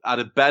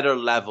better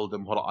level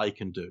than what I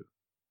can do.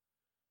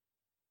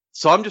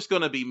 So I'm just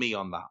going to be me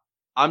on that.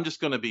 I'm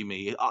just going to be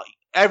me.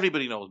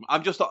 Everybody knows me.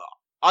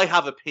 I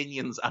have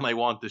opinions and I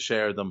want to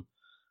share them.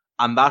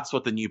 And that's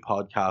what the new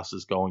podcast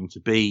is going to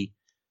be.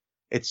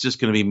 It's just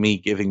going to be me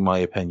giving my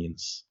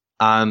opinions.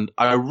 And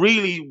I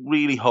really,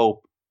 really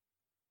hope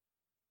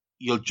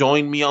you'll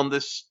join me on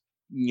this,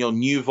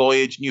 new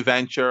voyage, new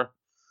venture.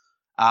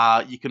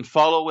 You can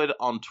follow it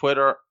on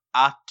Twitter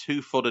at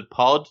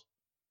twofootedpod.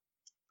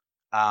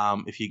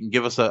 If you can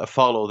give us a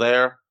follow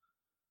there.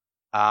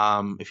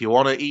 If you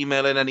want to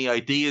email in any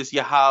ideas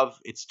you have,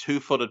 it's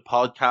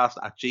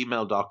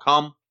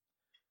twofootedpodcast@gmail.com.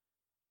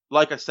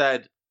 Like I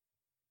said,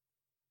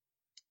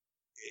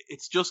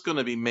 it's just going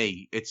to be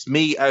me. It's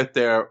me out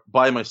there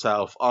by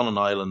myself on an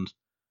island.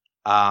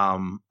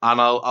 And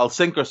I'll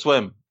sink or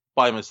swim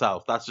by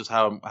myself. That's just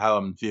how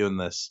I'm viewing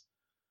this.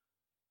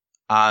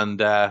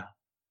 And I'd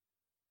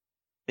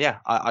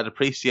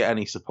appreciate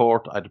any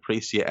support. I'd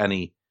appreciate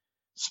any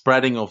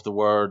spreading of the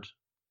word.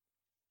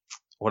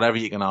 Whatever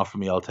you can offer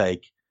me, I'll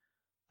take.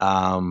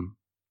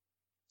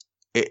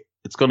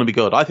 It's going to be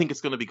good. I think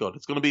it's going to be good.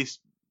 It's going to be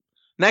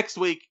next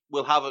week.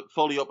 We'll have it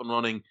fully up and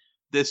running.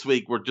 This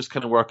week we're just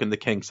kind of working the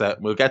kinks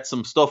out. We'll get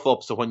some stuff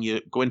up, so when you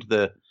go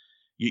into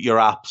your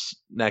apps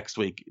next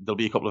week, there'll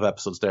be a couple of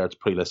episodes there to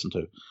pre-listen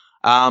to.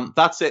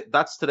 That's it.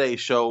 That's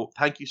today's show.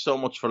 Thank you so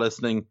much for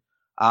listening.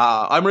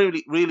 I'm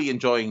really, really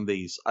enjoying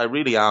these. I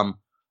really am.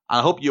 And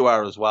I hope you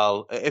are as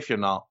well. If you're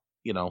not,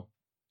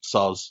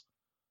 soz.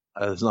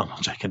 There's not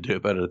much I can do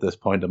about it at this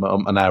point.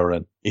 I'm an hour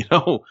in,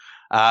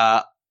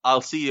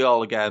 I'll see you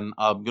all again.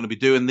 I'm going to be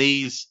doing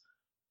these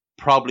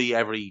probably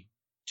every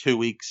 2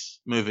 weeks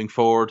moving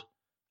forward.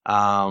 Keep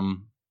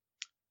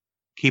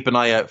an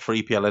eye out for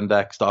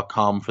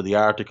EPLindex.com for the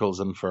articles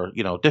and for,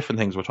 different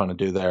things we're trying to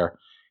do there.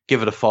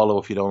 Give it a follow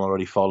if you don't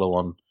already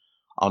follow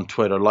on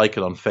Twitter. Like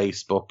it on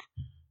Facebook.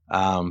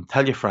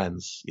 Tell your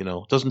friends.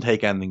 It doesn't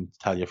take anything to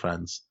tell your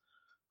friends.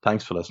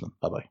 Thanks for listening.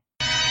 Bye-bye.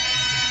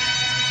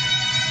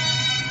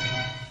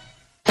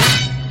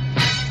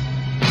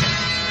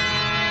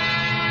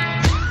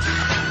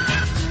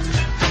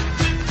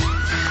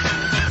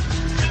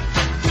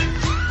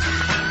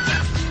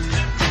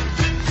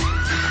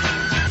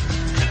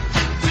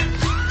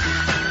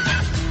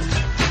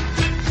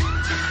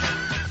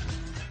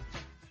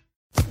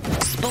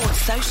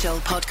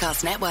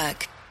 Podcast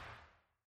Network.